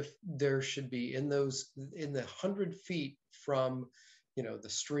to if there should be in the 100 feet from, the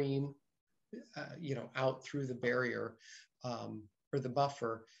stream, out through the barrier or the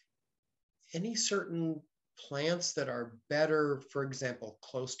buffer, any certain plants that are better, for example,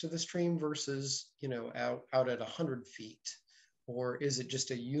 close to the stream versus, out at 100 feet? Or is it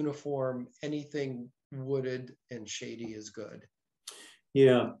just a uniform, anything wooded and shady is good?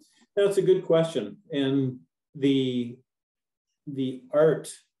 Yeah, that's a good question. And the art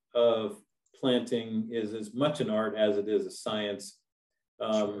of planting is as much an art as it is a science.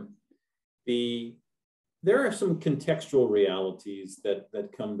 Sure. There are some contextual realities that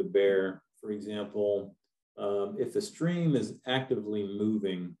come to bear. For example, if the stream is actively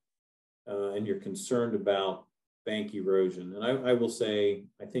moving and you're concerned about bank erosion. And I will say,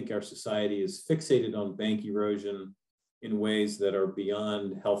 I think our society is fixated on bank erosion in ways that are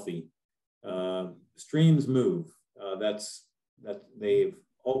beyond healthy. Streams move. They've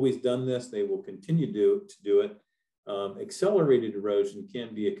always done this. They will continue to do it. Accelerated erosion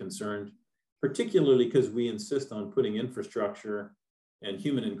can be a concern, particularly because we insist on putting infrastructure and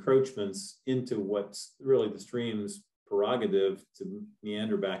human encroachments into what's really the stream's prerogative to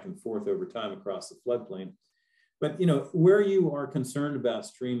meander back and forth over time across the floodplain. But where you are concerned about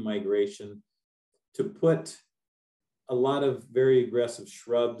stream migration, to put a lot of very aggressive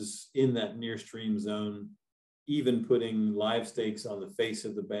shrubs in that near stream zone, even putting live stakes on the face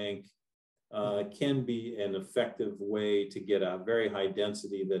of the bank, can be an effective way to get a very high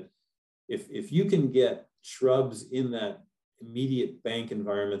density. That if you can get shrubs in that immediate bank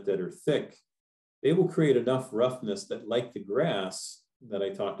environment that are thick, they will create enough roughness that, like the grass that I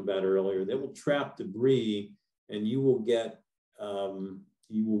talked about earlier, they will trap debris, and you will get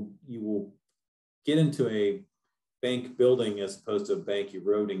you will get into a bank building as opposed to a bank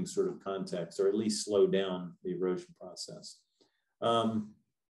eroding sort of context, or at least slow down the erosion process.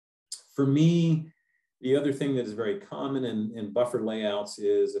 For me, the other thing that is very common in buffer layouts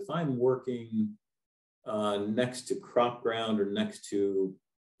is if I'm working next to crop ground or next to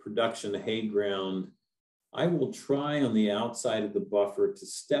production hay ground, I will try on the outside of the buffer to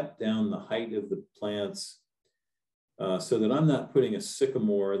step down the height of the plants so that I'm not putting a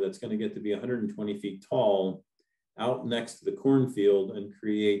sycamore that's going to get to be 120 feet tall out next to the cornfield and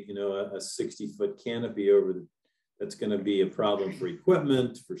create, a 60-foot canopy over that's going to be a problem for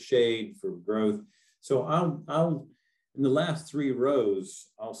equipment, for shade, for growth. So I'll in the last 3 rows,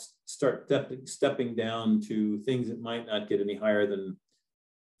 I'll start stepping down to things that might not get any higher than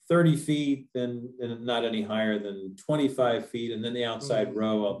 30 feet, then not any higher than 25 feet. And then the outside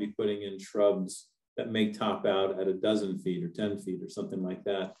row, I'll be putting in shrubs that may top out at 12 feet or 10 feet or something like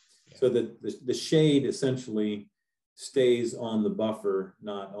that. Yeah. So that the shade essentially stays on the buffer,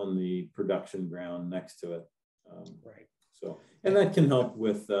 not on the production ground next to it. Right. So, and that can help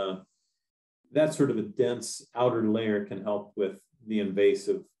with that sort of a dense outer layer can help with the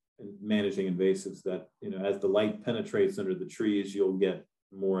invasive and managing invasives that, as the light penetrates under the trees, you'll get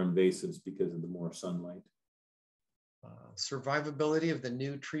more invasives because of the more sunlight. Survivability of the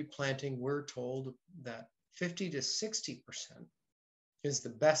new tree planting, we're told that 50 to 60% is the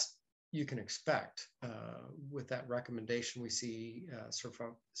best you can expect. With that recommendation, we see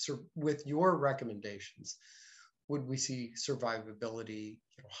with your recommendations, would we see survivability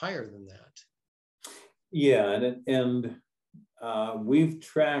higher than that? Yeah, and we've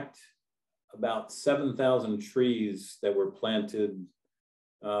tracked about 7,000 trees that were planted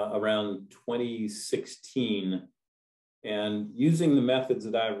around 2016. And using the methods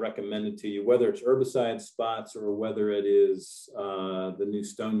that I've recommended to you, whether it's herbicide spots or whether it is the new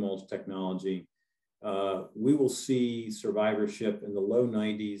stone mulch technology, we will see survivorship in the low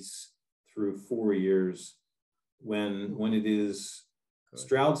 90s through 4 years when it is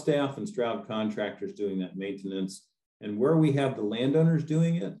Stroud staff and Stroud contractors doing that maintenance. And where we have the landowners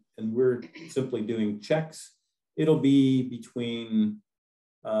doing it and we're simply doing checks, it'll be between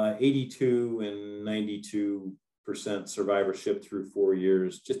 82 and 92% survivorship through 4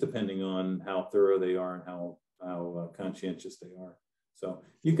 years, just depending on how thorough they are and how conscientious they are. So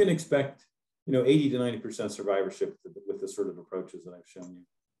you can expect, 80 to 90% survivorship with the sort of approaches that I've shown you.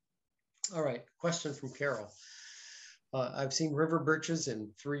 All right, question from Carol. I've seen river birches and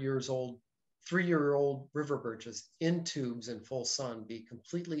 3-year-old river birches in tubes in full sun be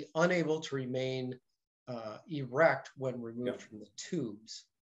completely unable to remain erect when removed from the tubes.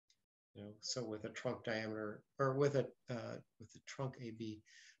 So with a trunk diameter, or with a trunk AB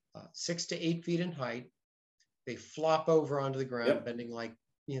 6 to 8 feet in height, they flop over onto the ground, bending like,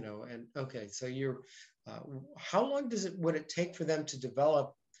 and okay. So how long would it take for them to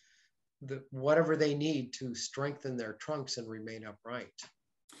develop whatever they need to strengthen their trunks and remain upright?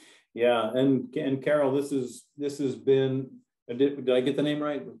 Yeah, and Carol, this has been. Did I get the name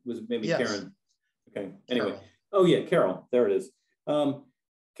right? Was it maybe yes. Karen? Okay. Anyway. Carol. Oh yeah, Carol. There it is.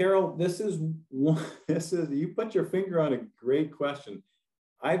 Carol, you put your finger on a great question.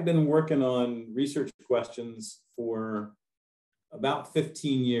 I've been working on research questions for about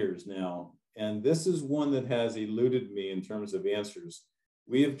 15 years now, and this is one that has eluded me in terms of answers.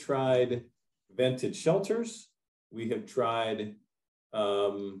 We have tried vented shelters. We have tried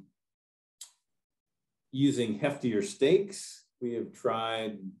using heftier stakes. We have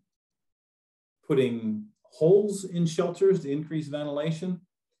tried putting holes in shelters to increase ventilation.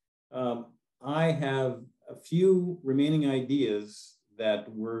 I have a few remaining ideas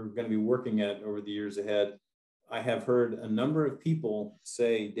that we're going to be working at over the years ahead. I have heard a number of people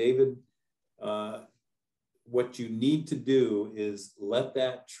say, David, what you need to do is let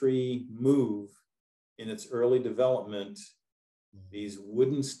that tree move in its early development. These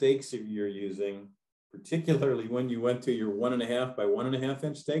wooden stakes that you're using, particularly when you went to your 1.5 by 1.5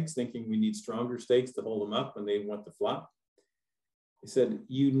 inch stakes, thinking we need stronger stakes to hold them up when they want to flop. He said,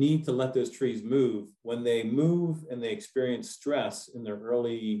 you need to let those trees move. When they move and they experience stress in their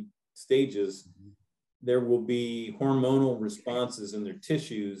early stages, there will be hormonal responses in their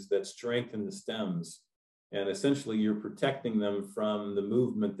tissues that strengthen the stems. And essentially you're protecting them from the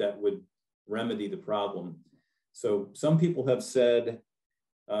movement that would remedy the problem. So some people have said,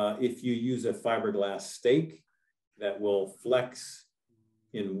 if you use a fiberglass stake that will flex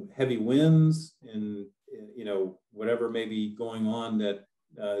in heavy winds and whatever may be going on that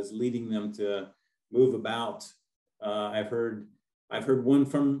is leading them to move about. I've heard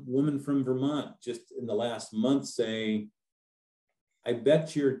one woman from Vermont just in the last month say, I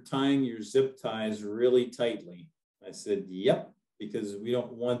bet you're tying your zip ties really tightly. I said, yep, because we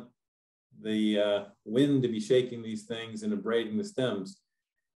don't want the wind to be shaking these things and abrading the stems.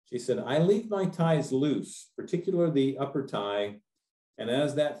 She said, I leave my ties loose, particularly the upper tie. And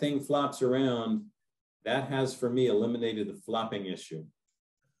as that thing flops around, that has for me eliminated the flopping issue.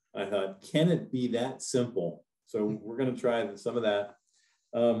 I thought, can it be that simple? So we're going to try some of that.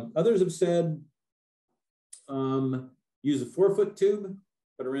 Others have said, use a 4-foot tube,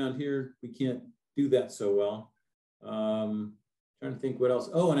 but around here, we can't do that so well. Trying to think what else.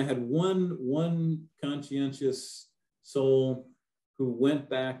 Oh, and I had one conscientious soul who went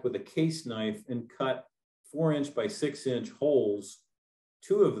back with a case knife and cut 4-inch by 6-inch holes,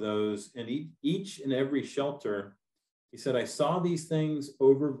 2 of those, and each and every shelter. He said, I saw these things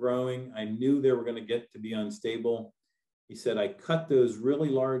overgrowing. I knew they were going to get to be unstable. He said, I cut those really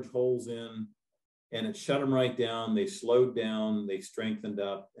large holes in and it shut them right down. They slowed down, they strengthened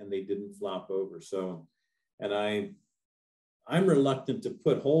up, and they didn't flop over. So, and I'm reluctant to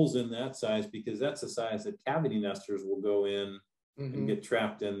put holes in that size because that's the size that cavity nesters will go in and get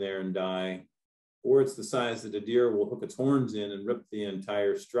trapped in there and die. Or it's the size that a deer will hook its horns in and rip the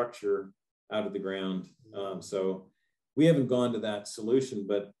entire structure out of the ground. So we haven't gone to that solution,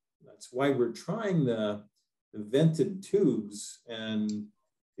 but that's why we're trying the vented tubes and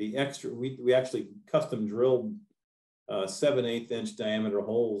the extra, we actually custom drilled 7/8 inch diameter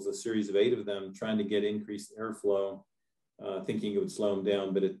holes, a series of 8 of them, trying to get increased airflow, thinking it would slow them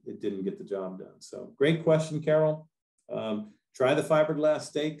down, but it didn't get the job done. So great question, Carol. Try the fiberglass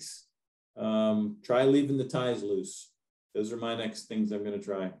stakes. Try leaving the ties loose. Those are my next things I'm going to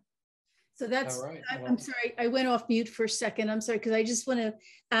try. So that's, right. I'm sorry, I went off mute for a second. I'm sorry, because I just want to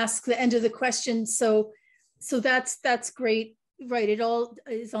ask the end of the question. So that's great, right? It all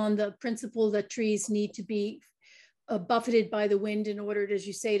is on the principle that trees need to be buffeted by the wind in order, as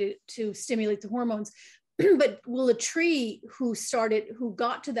you say, to stimulate the hormones. But will a tree who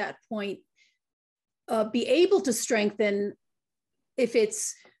got to that point be able to strengthen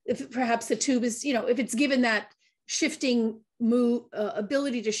if perhaps the tube is, if it's given that shifting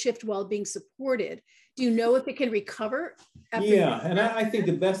ability to shift while being supported? Do you know if it can recover? Yeah, and I think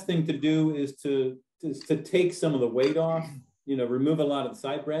the best thing to do is to take some of the weight off, remove a lot of the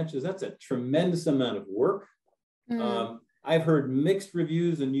side branches. That's a tremendous amount of work. I've heard mixed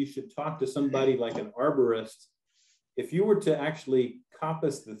reviews, and you should talk to somebody like an arborist. If you were to actually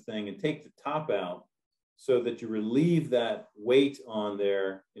coppice the thing and take the top out so that you relieve that weight on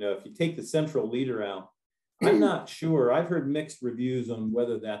there, if you take the central leader out, I'm not sure. I've heard mixed reviews on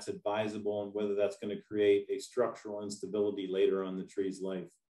whether that's advisable and whether that's going to create a structural instability later on the tree's life.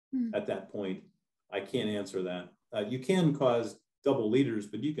 At that point, I can't answer that. You can cause double leaders,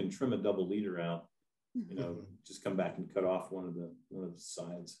 but you can trim a double leader out. Just come back and cut off one of the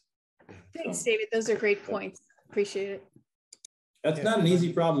sides. Thanks, David. Those are great points. Appreciate it. That's not an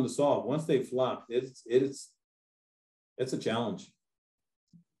easy problem to solve. Once they flop, it's a challenge.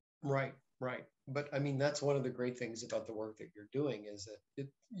 Right. But I mean, that's one of the great things about the work that you're doing is that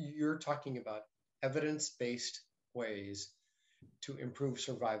you're talking about evidence-based ways to improve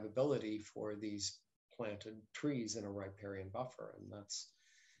survivability for these planted trees in a riparian buffer, and that's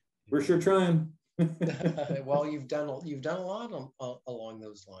we're sure trying. Well, you've done a lot along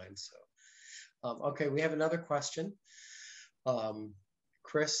those lines. So, okay, we have another question.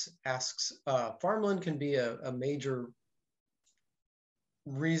 Chris asks, farmland can be a major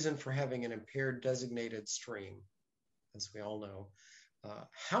reason for having an impaired designated stream, as we all know.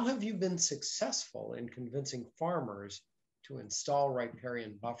 How have you been successful in convincing farmers to install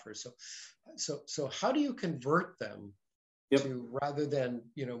riparian buffers? So how do you convert them Yep. to, rather than,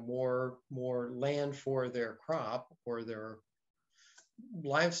 more land for their crop or their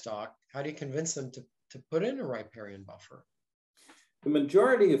livestock, how do you convince them to put in a riparian buffer? The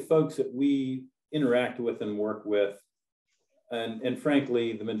majority of folks that we interact with and work with, and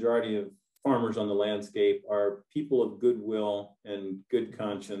frankly, the majority of farmers on the landscape are people of goodwill and good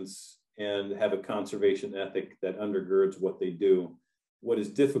conscience and have a conservation ethic that undergirds what they do. What is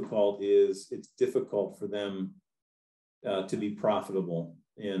difficult is it's difficult for them to be profitable.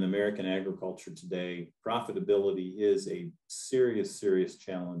 In American agriculture today, profitability is a serious, serious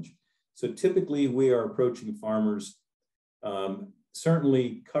challenge. So typically we are approaching farmers,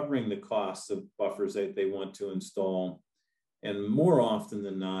 certainly covering the costs of buffers that they want to install. And more often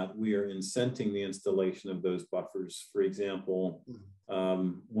than not, we are incenting the installation of those buffers. For example,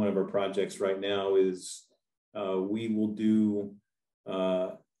 one of our projects right now is we will do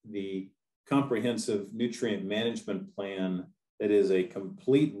the comprehensive nutrient management plan that is a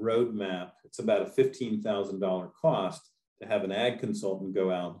complete roadmap. It's about a $15,000 cost to have an ag consultant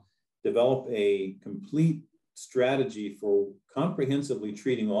go out, develop a complete strategy for comprehensively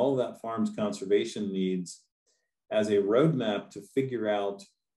treating all of that farm's conservation needs as a roadmap to figure out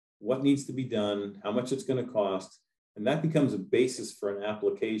what needs to be done, how much it's going to cost, and that becomes a basis for an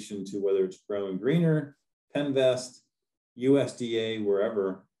application to whether it's Growing Greener, Penvest, USDA,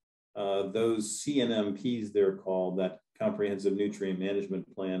 wherever, those CNMPs they're called, that comprehensive nutrient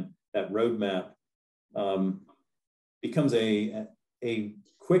management plan, that roadmap becomes a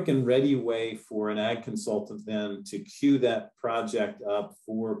quick and ready way for an ag consultant then to queue that project up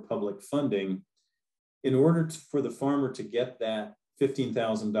for public funding. In order for the farmer to get that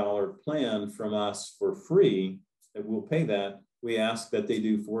 $15,000 plan from us for free, that we'll pay that, we ask that they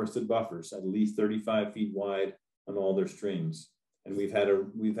do forested buffers at least 35 feet wide on all their streams. And we've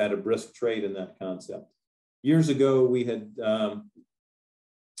had a brisk trade in that concept. Years ago, we had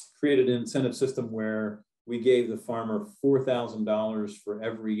created an incentive system where we gave the farmer $4,000 for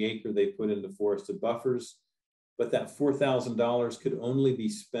every acre they put into forested buffers, but that $4,000 could only be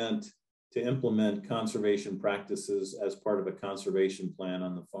spent to implement conservation practices as part of a conservation plan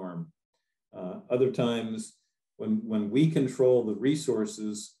on the farm. Other times, when we control the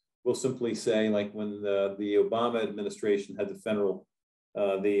resources, we'll simply say, like when the Obama administration had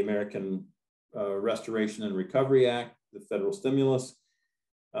the American Restoration and Recovery Act, the federal stimulus,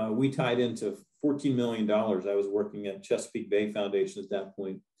 we tied into $14 million. I was working at Chesapeake Bay Foundation at that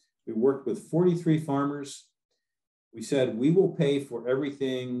point. We worked with 43 farmers. We said, we will pay for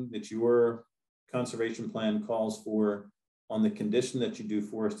everything that your conservation plan calls for on the condition that you do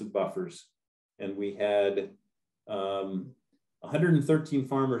forested buffers. And we had 113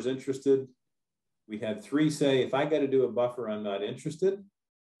 farmers interested. We had 3 say, if I got to do a buffer, I'm not interested.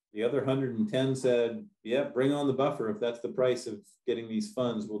 The other 110 said, yeah, bring on the buffer. If that's the price of getting these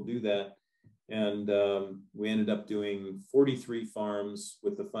funds, we'll do that. And we ended up doing 43 farms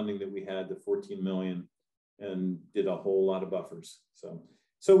with the funding that we had, the 14 million, and did a whole lot of buffers. So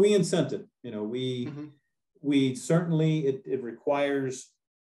we incent it. We certainly, it requires,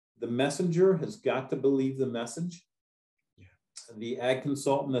 the messenger has got to believe the message. Yeah. The ag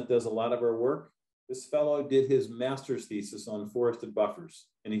consultant that does a lot of our work, this fellow did his master's thesis on forested buffers,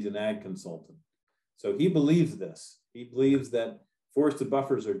 and he's an ag consultant. So he believes this. He believes that forested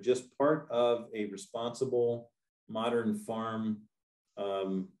buffers are just part of a responsible modern farm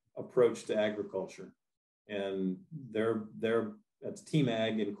approach to agriculture. And that's Team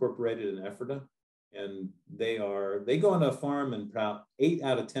Ag Incorporated in Ephrata. And they go on a farm and about 8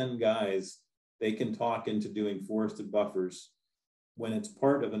 out of 10 guys, they can talk into doing forested buffers when it's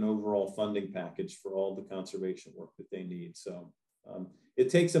part of an overall funding package for all the conservation work that they need. So it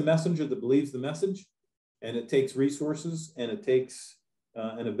takes a messenger that believes the message, and it takes resources, and it takes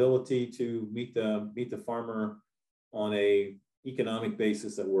an ability to meet the farmer on a economic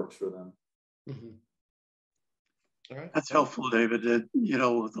basis that works for them. Mm-hmm. All right. That's helpful, David. A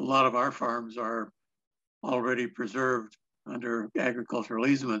lot of our farms are already preserved under agricultural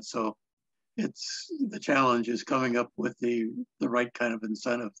easement, so the challenge is coming up with the right kind of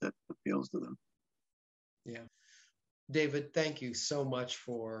incentive that appeals to them. Yeah, David, thank you so much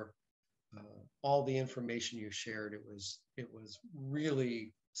for all the information you shared. It was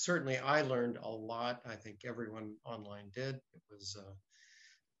really, certainly I learned a lot. I think everyone online did. It was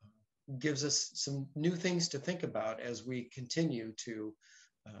gives us some new things to think about as we continue to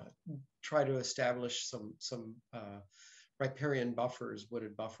try to establish some riparian buffers,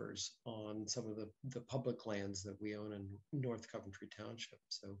 wooded buffers on some of the public lands that we own in North Coventry Township.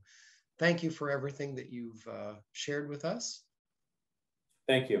 So thank you for everything that you've shared with us.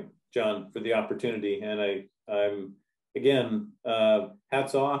 Thank you, John, for the opportunity. And I'm again,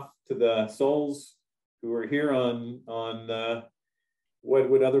 hats off to the souls who are here on what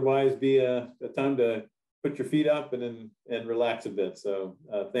would otherwise be a time to put your feet up and relax a bit. So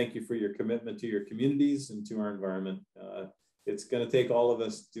thank you for your commitment to your communities and to our environment. It's going to take all of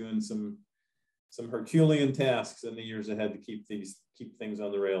us doing some Herculean tasks in the years ahead to keep things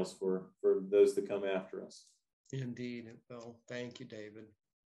on the rails for those that come after us. Indeed it will. Thank you, David.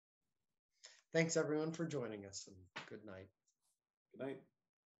 Thanks everyone for joining us, and good night. Good night.